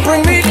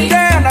bring me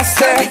down. I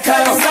said,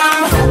 because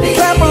I'm happy.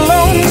 Clap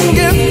along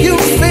if you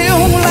feel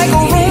like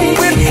a room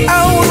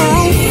without a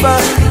roof.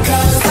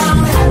 Because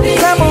I'm happy.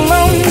 Clap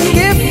along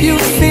if you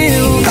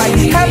feel like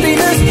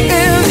happiness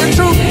is the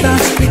truth.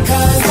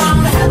 Because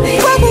I'm happy.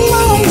 Clap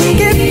along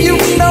if you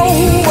know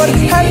what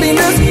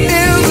happiness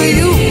is to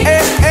you.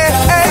 Hey, hey,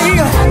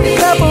 hey.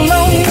 Clap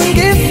along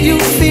if you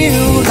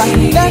feel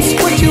like that's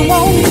what you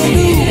want to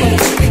do.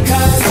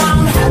 Because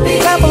I'm happy.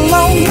 Clap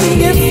along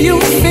if you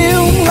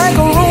feel like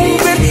a room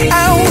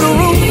without a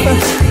roof.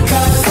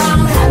 Because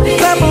I'm happy.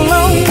 Clap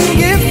along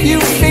if you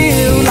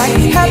feel like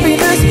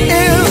happiness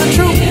is the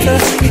truth.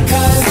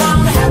 Because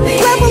I'm happy.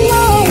 Clap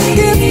along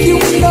if you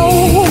know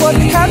what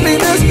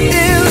happiness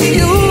is to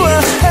you.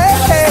 Hey,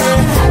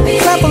 hey.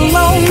 Clap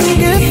along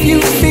if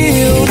you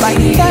feel like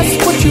that's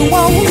what you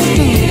want to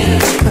do.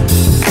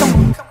 Come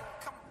on.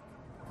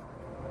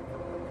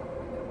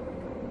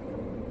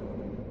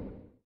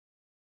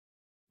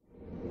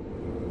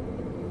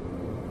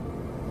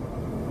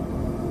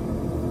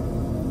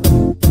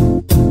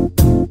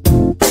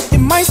 It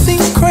might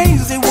seem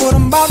crazy what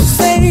I'm about to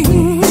say.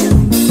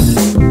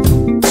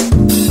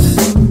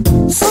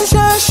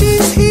 Sunshine,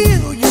 she's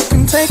here, you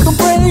can take a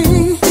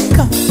break.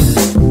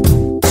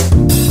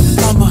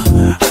 I'm a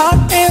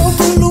hot air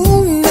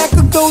balloon that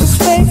could go to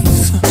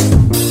space.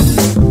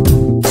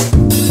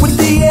 With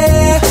the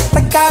air,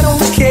 like I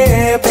don't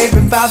care,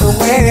 baby, by the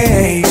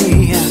way.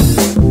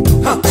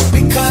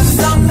 Because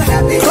I'm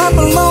happy. Clap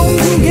along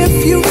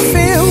if you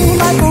feel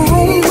like a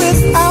room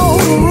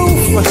without a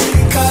roof.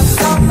 Because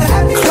I'm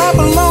happy. Clap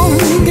along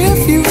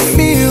if you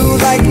feel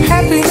like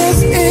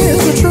happiness is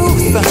the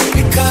truth.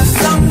 Because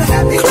I'm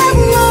happy. Clap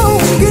along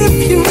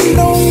if you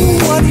know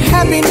what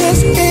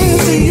happiness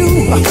is to you.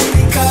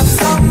 Because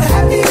I'm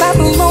happy. Clap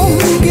along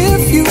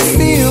if you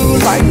feel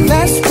like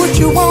that's what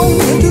you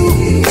want to do.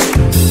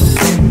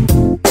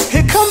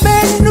 Here come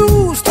bad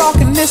news,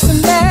 talking this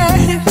and that.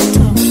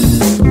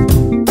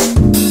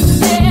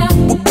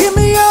 Well, give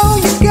me all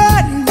you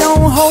got and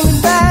don't hold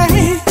it back.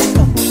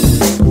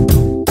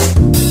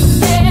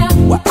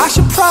 Well, I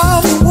should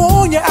probably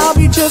warn you, I'll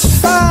be just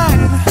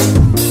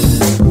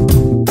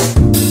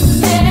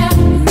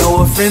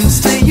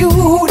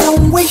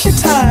waste your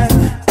time.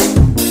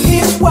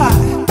 Here's why.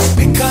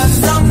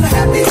 Because I'm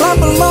happy. Clap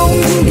along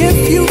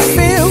if you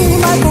feel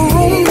like a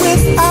room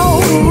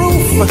without a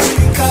roof.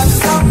 Because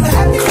I'm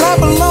happy. Clap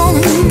along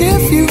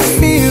if you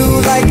feel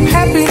like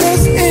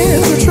happiness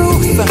is the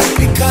truth.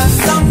 Because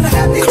I'm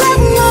happy. Clap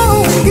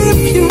along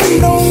if you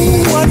know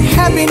what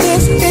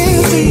happiness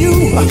is to you.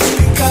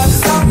 Because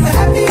I'm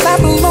happy.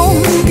 Clap along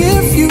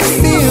if you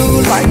feel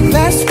like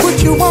that's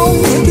what you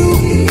want to do.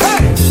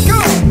 Hey, go!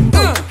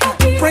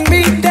 Bring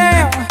me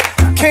down,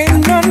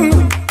 can't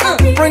nothing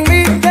bring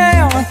me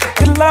down.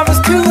 Your love is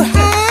too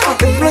high,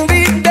 bring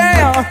me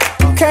down,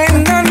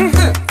 can't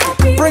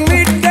nothing bring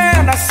me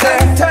down. I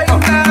said, take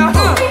now,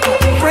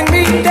 bring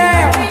me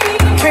down,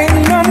 can't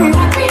nothing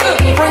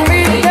bring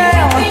me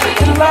down.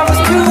 Your love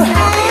is too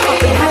high,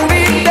 bring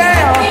me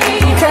down,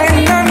 can't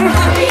nothing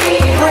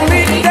bring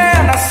me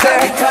down. I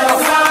said,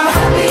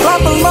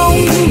 clap along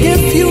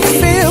if you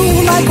feel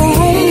like a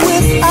room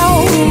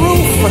without a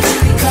roof.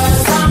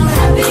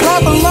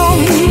 Clap along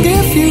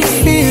if you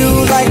feel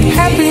like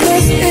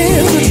happiness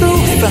is the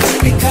truth.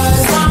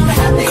 Because I'm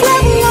happy.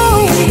 Clap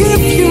along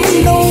if you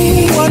know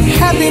what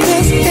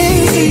happiness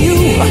is to you.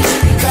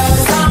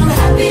 Because I'm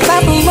happy.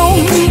 Clap along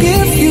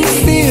if you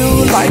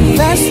feel like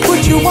that's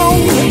what you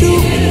want to do.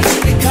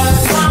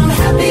 Because I'm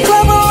happy.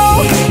 Clap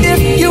along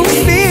if you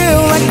feel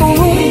like a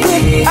room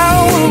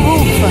without a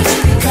roof.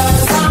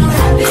 Because I'm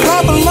happy.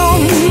 Clap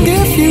along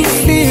if you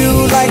feel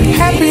like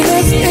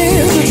happiness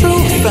is the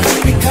truth.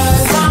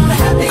 Because I'm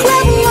happy.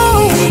 Clap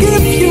along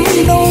if you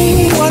know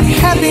what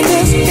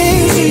happiness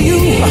is to you.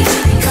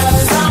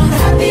 Because I'm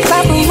happy.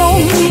 Clap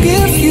along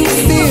if you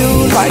feel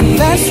like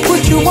that's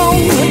what you want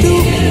to do.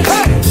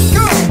 Hey,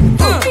 go!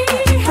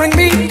 Bring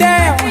me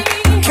down,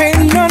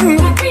 can't nothing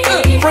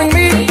bring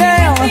me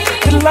down.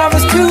 Your love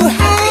is too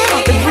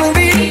high, bring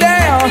me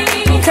down,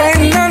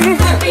 can't nothing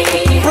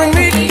bring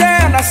me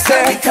down. I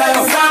said,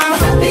 because I'm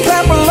happy.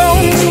 Clap along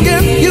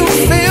if you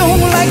feel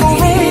like a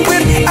room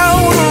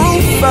without a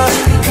roof.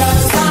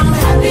 Because I'm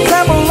happy.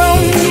 Clap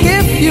along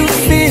if you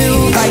feel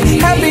like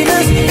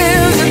happiness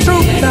is the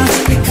truth.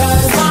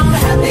 Because I'm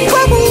happy.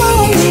 Clap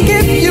along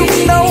if you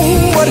know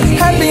what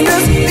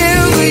happiness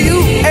is to you.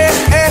 Hey,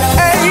 hey,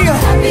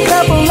 hey.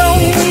 Clap along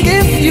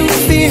if you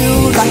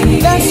feel like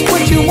that's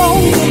what you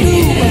want to do.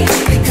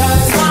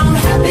 Because I'm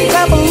happy.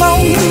 Clap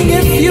along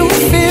if you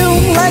feel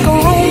like a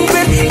room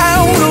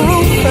without a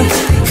roof.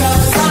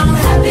 Because I'm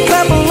happy.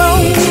 Clap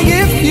along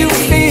if you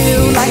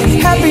feel like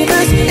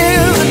happiness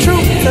is the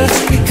truth.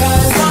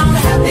 Because I'm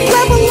happy.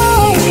 Clap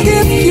along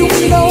if you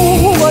know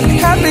what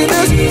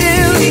happiness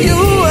is to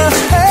you.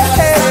 Hey,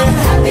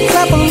 hey.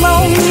 Clap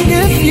along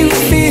if you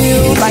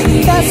feel like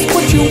that's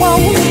what you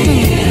want to do.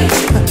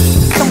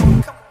 Come on.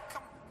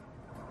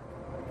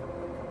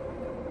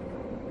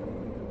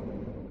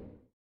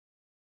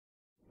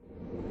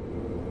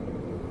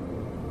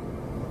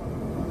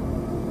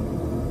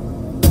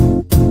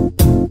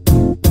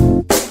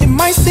 It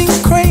might seem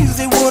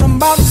crazy what I'm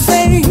about to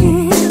say.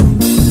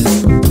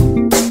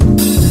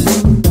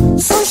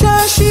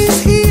 Sunshine,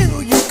 she's here,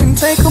 you can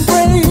take a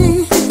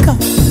break.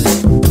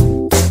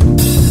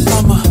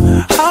 I'm a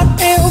hot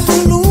air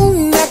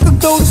balloon that could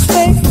go to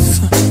space.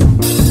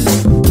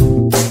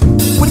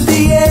 With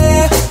the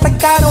air,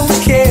 like I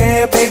don't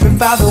care, baby,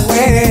 by the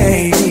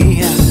way.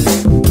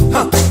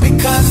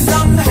 Because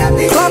I'm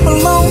happy. Clap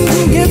along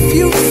if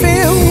you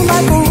feel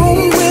like a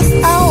room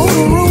without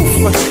a roof.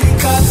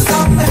 Because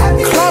I'm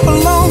happy. Clap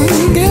along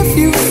if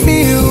you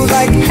feel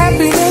like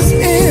happiness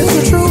is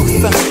the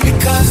truth.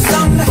 Because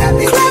I'm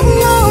happy. Clap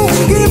along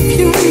if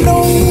you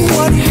know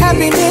what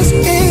happiness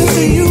is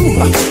to you.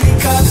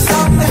 Because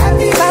I'm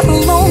happy. Clap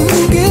along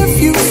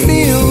if you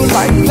feel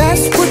like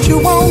that's what you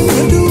want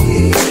to do.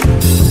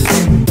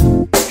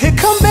 Here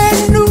come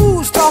bad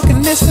news,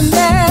 talking this and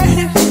that.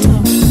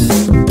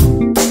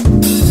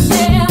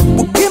 Yeah.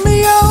 Well, give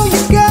me all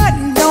you got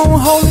and don't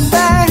hold it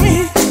back.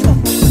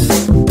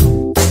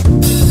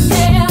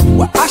 Yeah.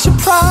 Well, I should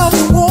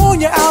probably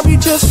warn you, I'll be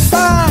just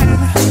fine.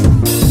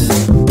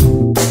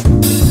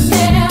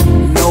 Yeah.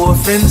 No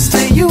offense to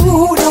you,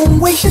 don't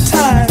waste your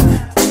time.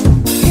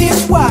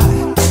 Here's why.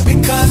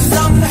 Because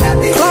I'm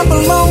happy. Clap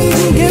along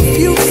if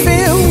you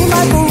feel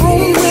like a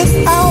room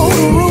without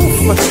a roof.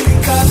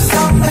 Because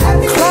I'm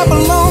happy. Clap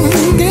along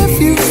if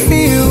you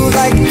feel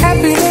like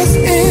happiness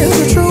is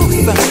the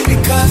truth.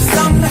 Because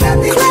I'm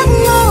happy. Clap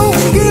along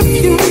if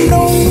you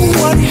know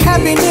what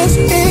happiness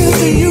is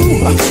to you.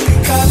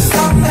 Because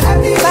I'm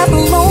happy. Clap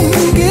along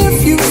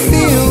if you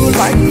feel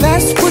like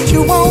that's what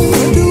you want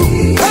to do.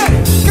 Hey,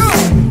 go!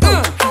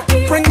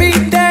 Bring me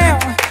down,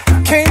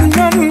 can't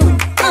nothing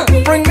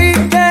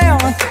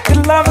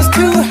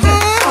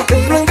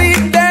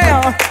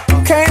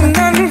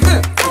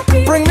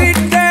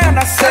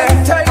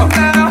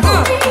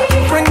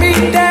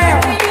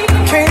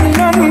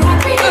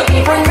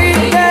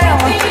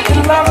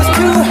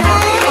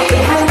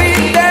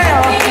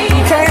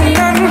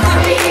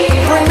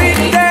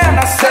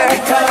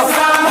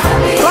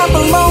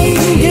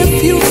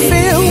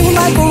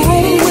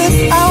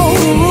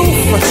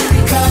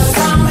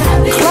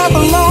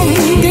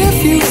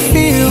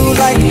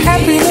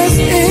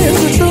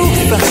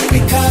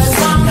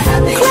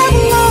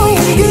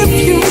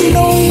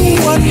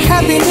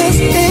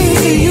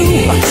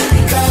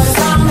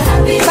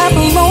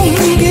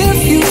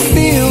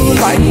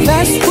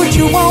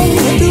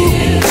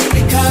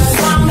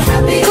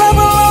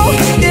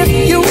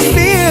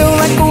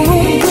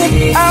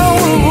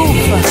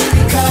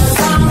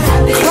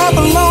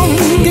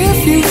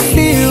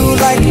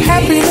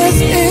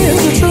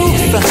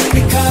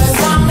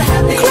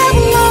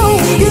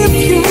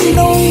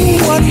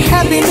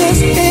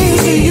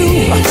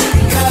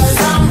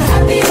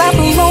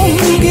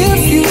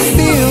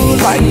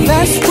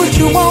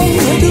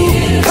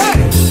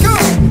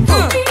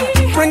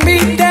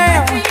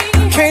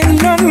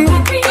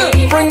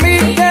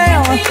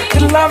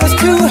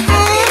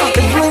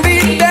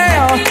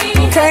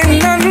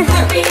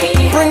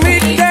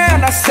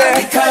said,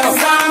 because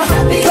I'm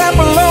happy. Clap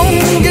along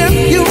if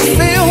you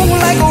feel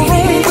like a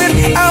room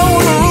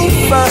without a roof.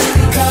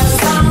 Because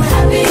I'm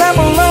happy. Clap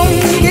along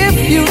if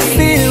you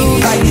feel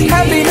like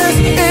happiness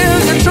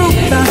is the truth.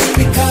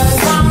 Because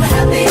I'm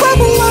happy. Clap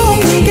along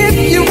if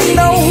you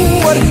know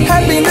what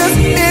happiness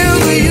is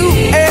to you.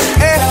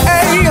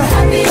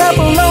 Clap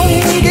along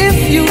if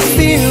you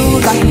feel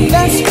like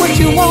that's what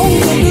you want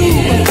to do.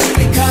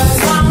 Because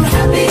I'm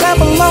happy. Clap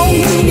along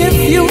if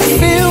you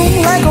feel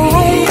like a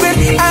room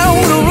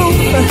without a roof.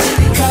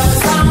 Because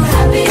I'm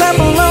happy. Clap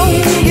along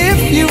if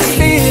you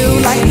feel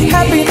like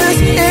happiness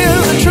is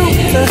the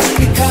truth.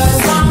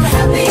 Because I'm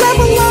happy. Clap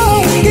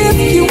along if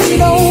you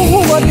know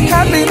what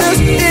happiness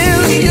is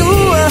to you.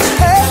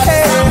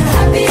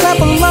 Clap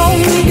along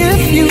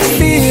if you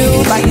feel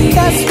like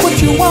that's what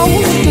you want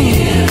to do.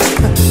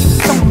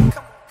 Come on.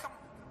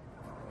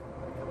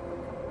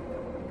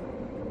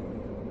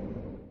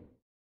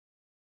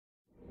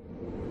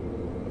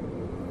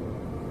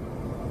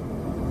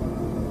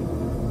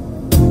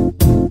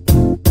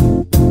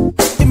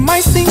 It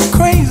might seem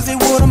crazy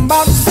what I'm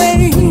about to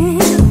say.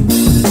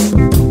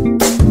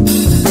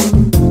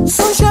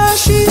 Sunshine,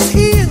 she's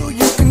here,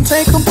 you can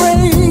take a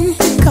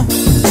break.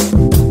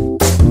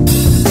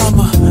 I'm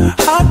a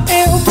hot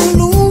air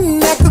balloon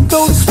that could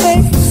go to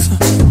space.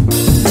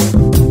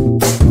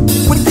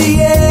 With the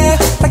air,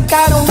 like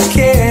I don't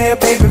care,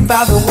 baby,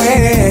 by the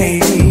way.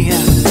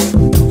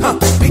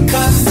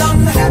 Because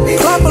I'm happy.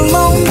 Clap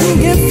along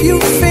if you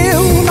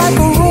feel like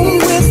a room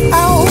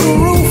without a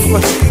roof.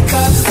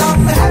 Because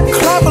I'm happy.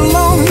 Clap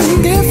along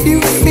if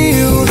you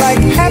feel like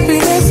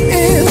happiness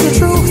is the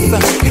truth.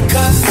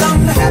 Because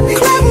I'm happy.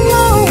 Clap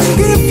along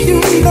if you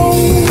know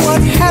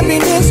what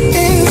happiness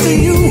is to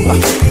you.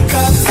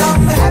 Because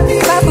I'm happy.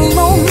 Clap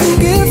along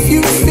if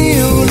you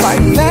feel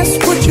like that's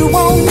what you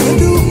want to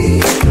do.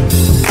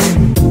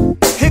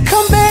 Here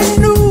come bad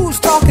news,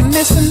 talking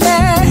this and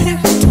that.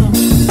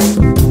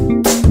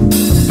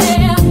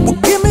 Yeah. Well,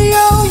 give me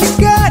all you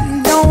got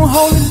and don't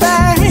hold it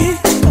back.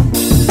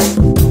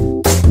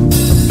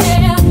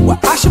 Yeah. Well,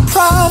 I should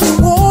probably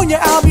warn you,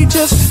 I'll be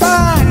just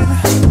fine.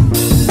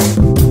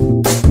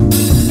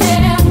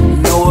 Yeah.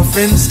 No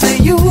offense to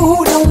you,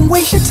 don't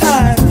waste your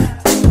time.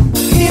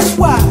 Here's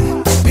why.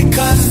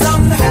 Because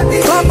I'm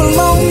happy. Clap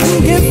along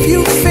if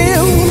you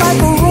feel like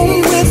a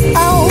room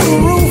without a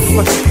roof.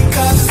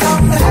 Because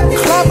I'm happy.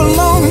 Clap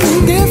along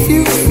if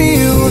you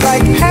feel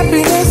like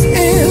happiness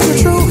is the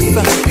truth.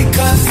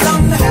 Because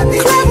I'm happy.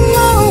 Clap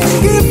along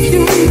if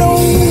you know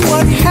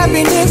what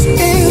happiness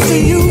is to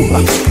you.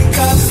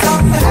 Because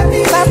I'm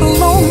happy. Clap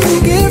along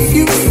if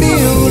you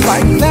feel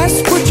like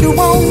that's what you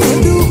want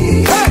to do.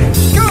 Hey,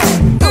 go!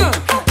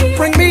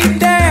 Bring me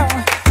down,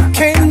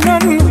 can't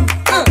nothing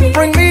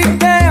bring me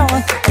down.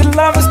 Your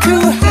love is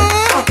too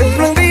high,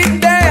 bring me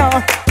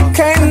down,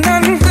 can't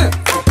nothing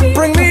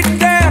bring me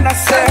down. I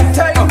said,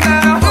 take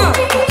now,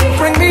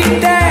 bring me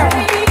down,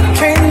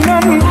 can't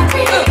nothing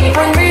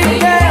bring me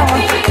down.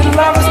 Your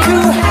love is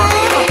too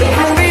high,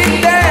 bring me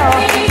down,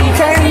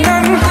 can't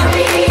nothing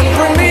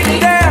bring me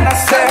down. I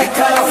said,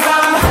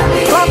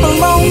 clap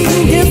along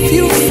if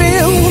you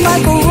feel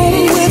like a room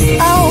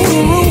without a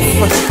roof.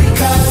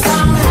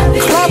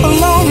 Clap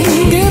along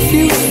if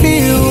you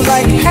feel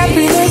like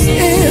happiness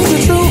is the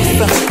truth.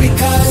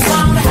 Because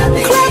I'm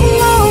happy. Clap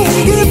along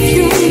if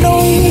you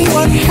know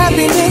what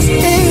happiness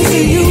is to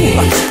you.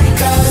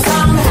 Because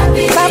I'm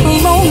happy. Clap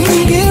along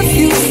if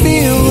you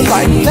feel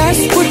like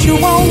that's what you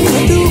want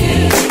to do.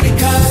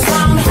 Because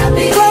I'm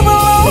happy. Clap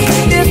along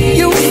if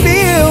you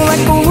feel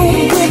like a room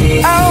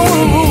without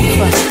a roof.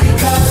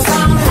 Because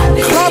I'm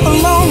happy. Clap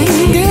along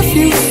if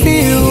you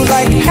feel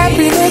like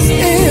happiness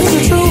is the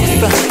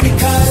truth.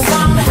 Because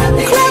I'm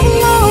happy. Clap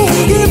along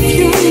if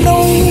you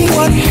know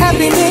what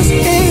happiness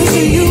is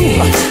to you.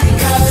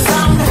 Because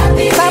I'm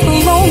happy. Clap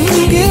along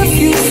if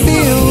you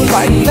feel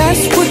like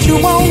that's what you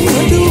want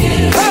to do.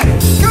 Hey,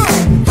 go!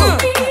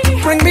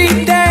 Bring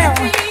me down,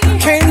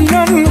 can't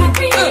nothing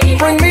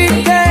bring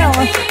me down.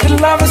 Your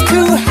love is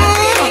too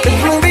high,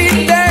 bring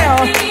me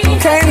down,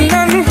 can't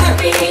nothing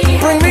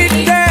bring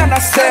me down. I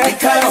said,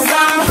 because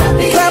I'm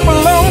happy. Clap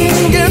along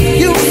if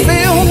you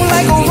feel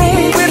like a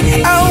room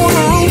without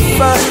a roof.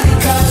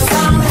 Because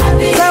I'm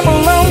happy. Clap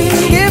along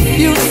if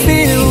you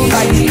feel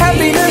like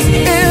happiness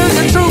is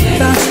the truth.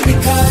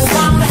 Because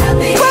I'm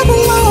happy. Clap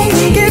along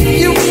if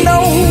you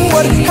know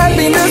what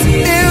happiness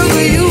is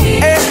to you.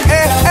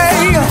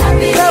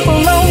 Clap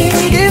along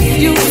if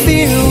you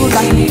feel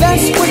like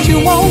that's what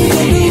you want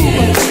to do.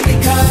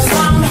 Because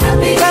I'm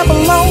happy. Clap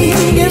along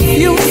if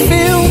you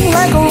feel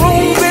like a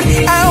room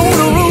without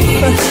a roof.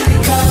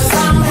 Because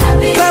I'm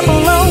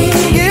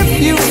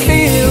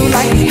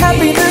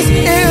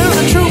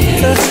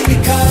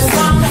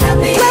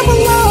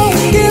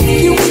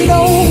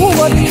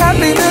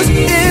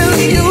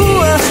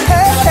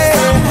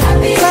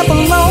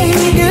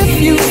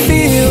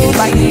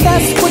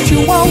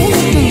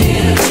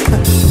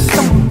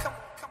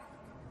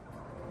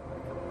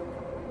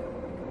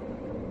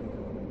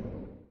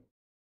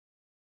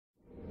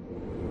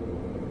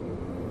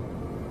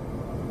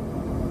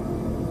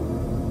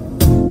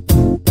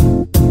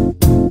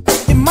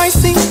might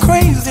seem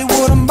crazy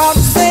what I'm about to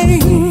say.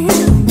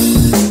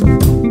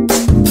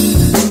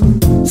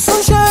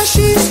 Sunshine,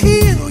 she's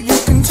here, you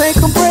can take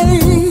a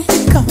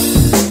break.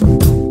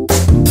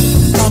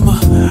 I'm a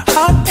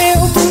hot air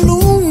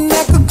balloon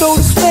that could go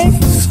to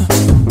space.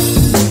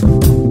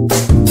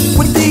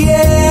 With the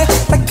air,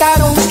 like I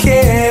don't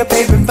care,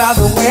 baby, by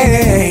the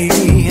way.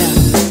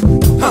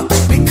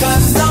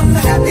 Because I'm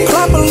happy.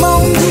 Clap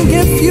along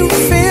if you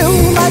feel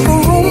like a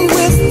room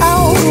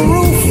without a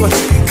roof.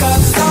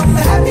 Because I'm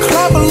happy.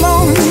 Clap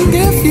along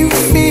if you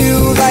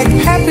feel like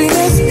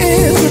happiness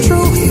is the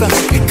truth.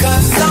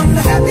 Because I'm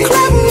happy.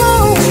 Clap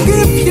along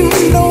if you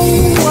know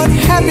what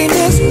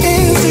happiness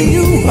is to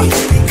you.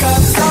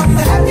 Because I'm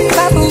happy.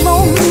 Clap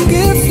along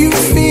if you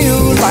feel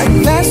like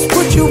that's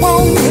what you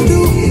want to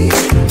do.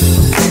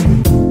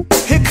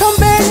 Here come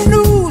bad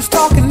news,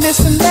 talking this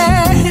and that.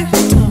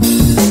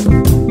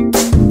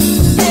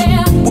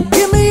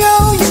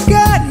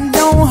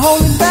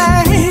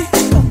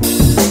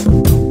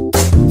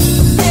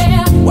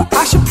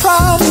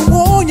 Probably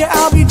warn you,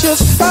 I'll be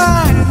just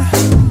fine.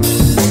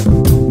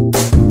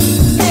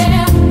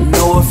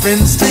 No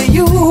offense to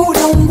you,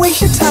 don't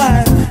waste your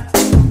time.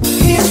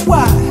 Here's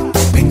why.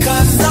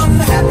 Because I'm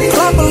happy.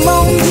 Clap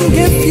along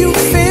if you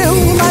feel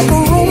like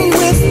a room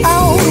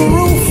without a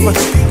roof.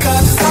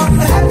 Because I'm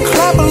happy.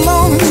 Clap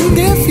along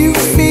if you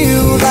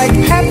feel like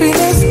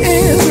happiness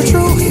is the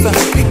truth.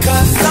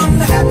 Because I'm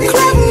happy.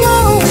 Clap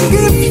along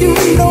if you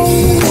know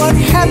what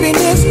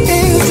happiness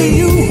is to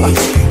you.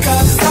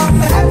 Because I'm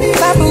happy.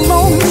 Clap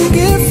along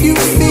if you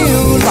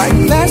feel like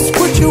that's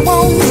what you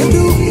want to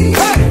do.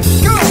 Hey,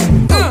 go!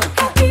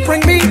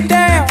 Bring me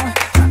down,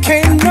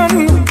 can't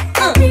none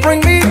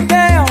bring me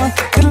down.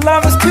 Your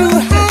love is too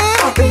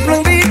high,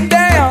 bring me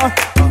down,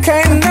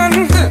 can't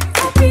none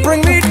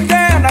bring me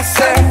down. I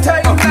said,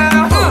 take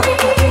now,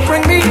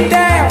 bring me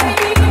down,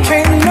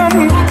 can't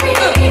none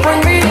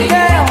bring me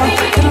down.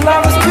 Your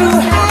love is too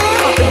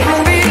high,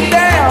 bring me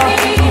down,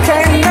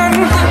 can't none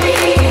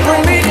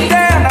bring me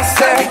down. I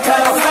said,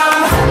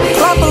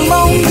 clap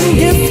along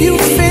if you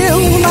feel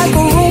like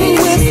a room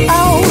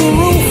without a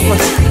roof.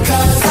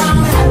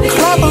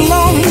 Clap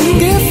along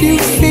if you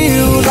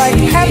feel like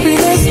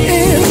happiness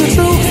is the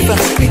truth.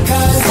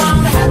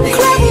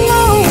 Clap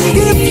along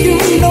if you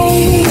know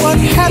what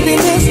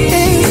happiness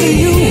is to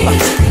you.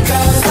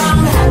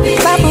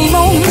 Clap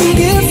along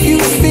if you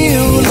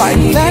feel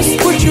like that's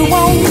what you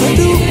want to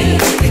do.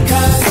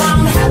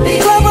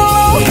 Clap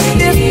along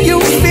if you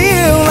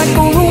feel like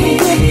a room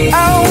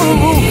without a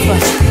roof.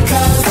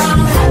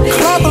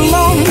 Clap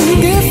along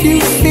if you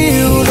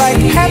feel like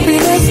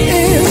happiness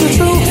is the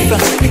truth.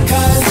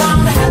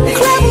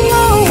 Clap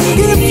along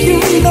if you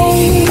know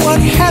what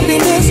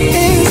happiness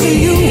is to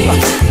you.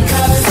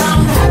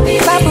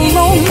 Clap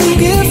along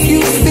if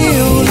you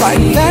feel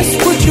like that's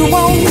what you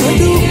want to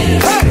do.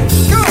 Hey,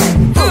 go!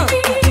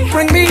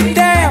 Bring me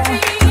down,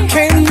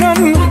 can't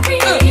none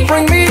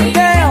bring me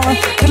down.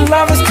 Your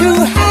love is too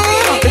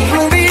high,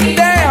 bring me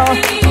down,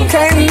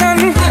 can't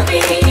none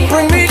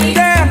bring me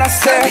down. I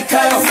said,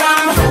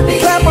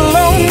 clap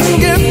along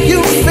if you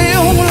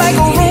feel like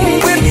a room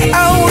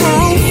without a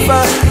roof.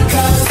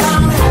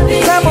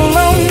 Clap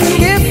along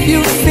if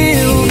you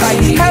feel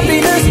like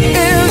happiness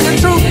is the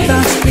truth.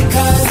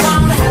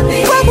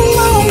 Clap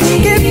along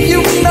if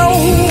you know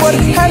what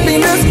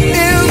happiness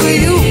is to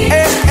you.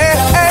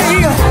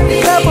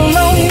 Clap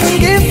along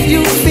if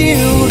you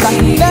feel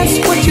like that's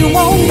what you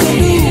want to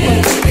do.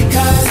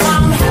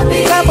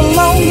 Clap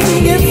along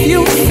if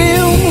you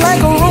feel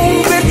like a room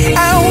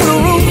without a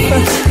roof.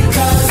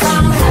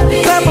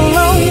 Clap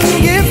along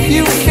if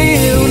you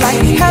feel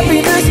like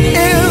happiness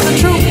is the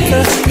truth.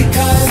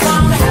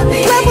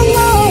 Clap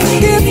along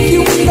if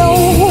you know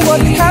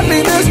what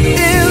happiness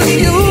is to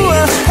you.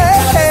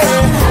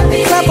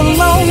 Clap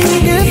along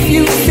if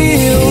you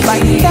feel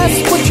like that's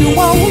what you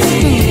want to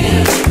do.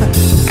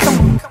 Come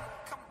on.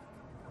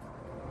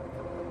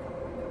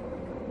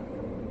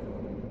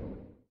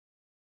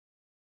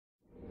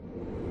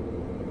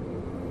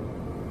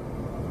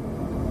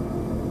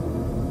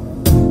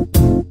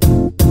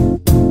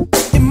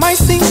 It might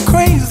seem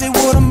crazy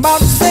what I'm about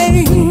to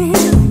say.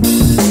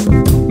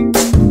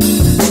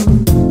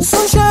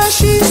 Sunshine,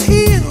 she's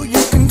here,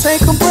 you can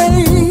take a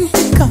break.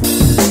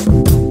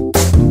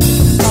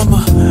 I'm a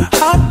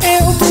hot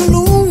air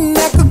balloon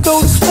that could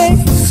go to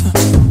space.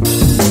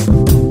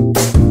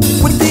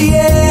 With the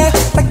air,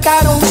 like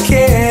I don't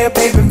care,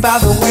 baby, by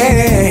the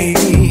way.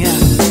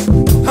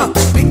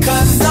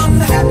 Because I'm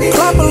happy.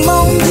 Clap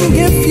along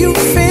if you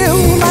feel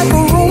like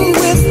a room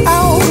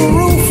without a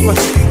roof.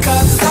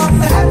 Because I'm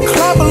happy.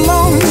 Clap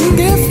along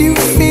if you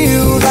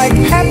feel like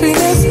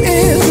happiness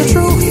is the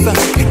truth.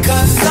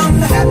 Because I'm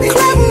happy.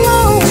 Clap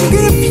along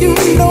if you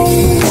know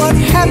what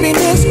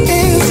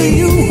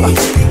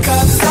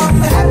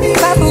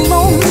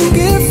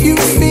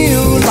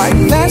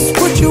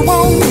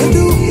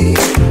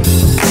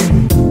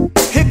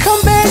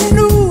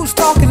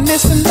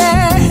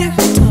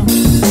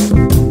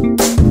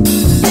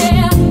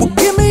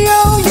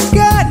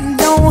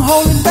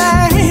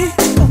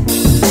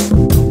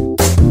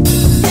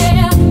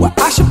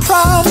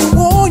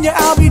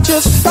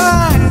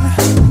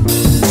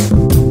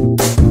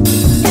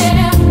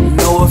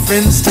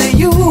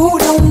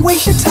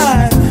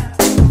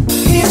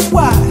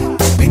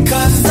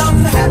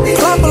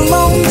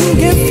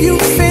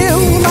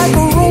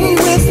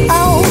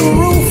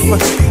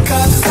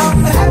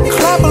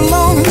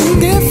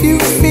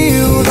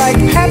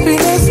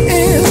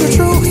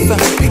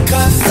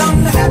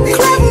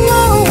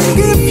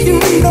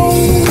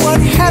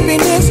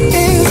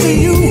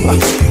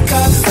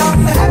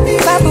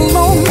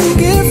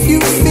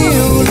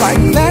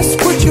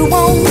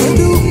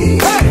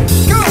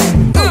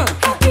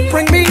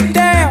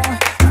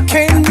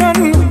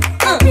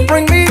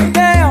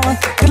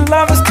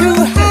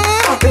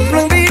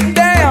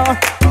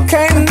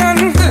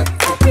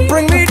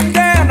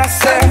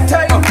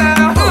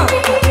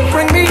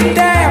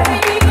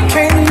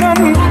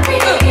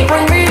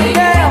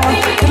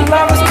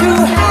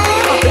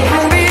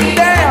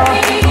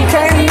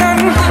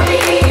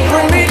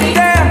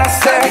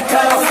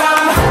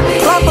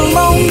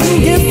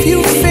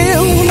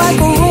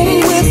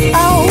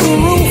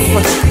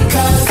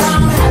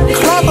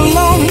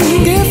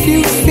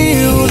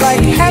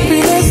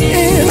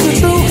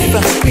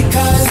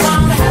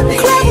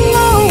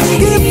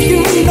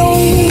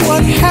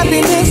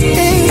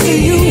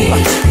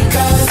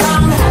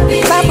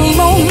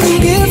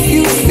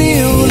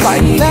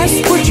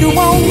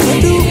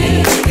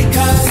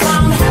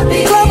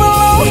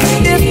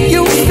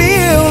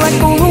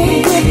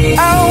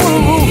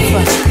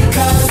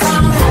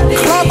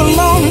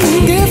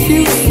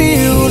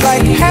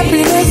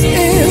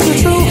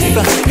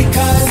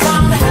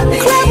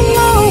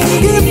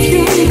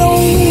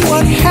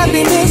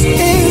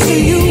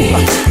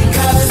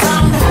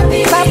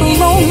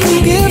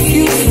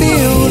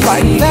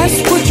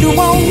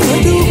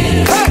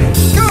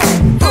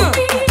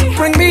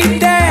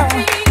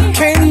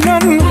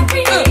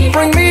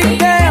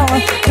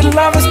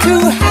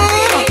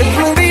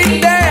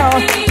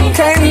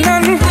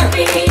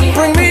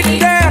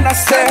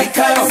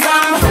 'cause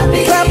I'm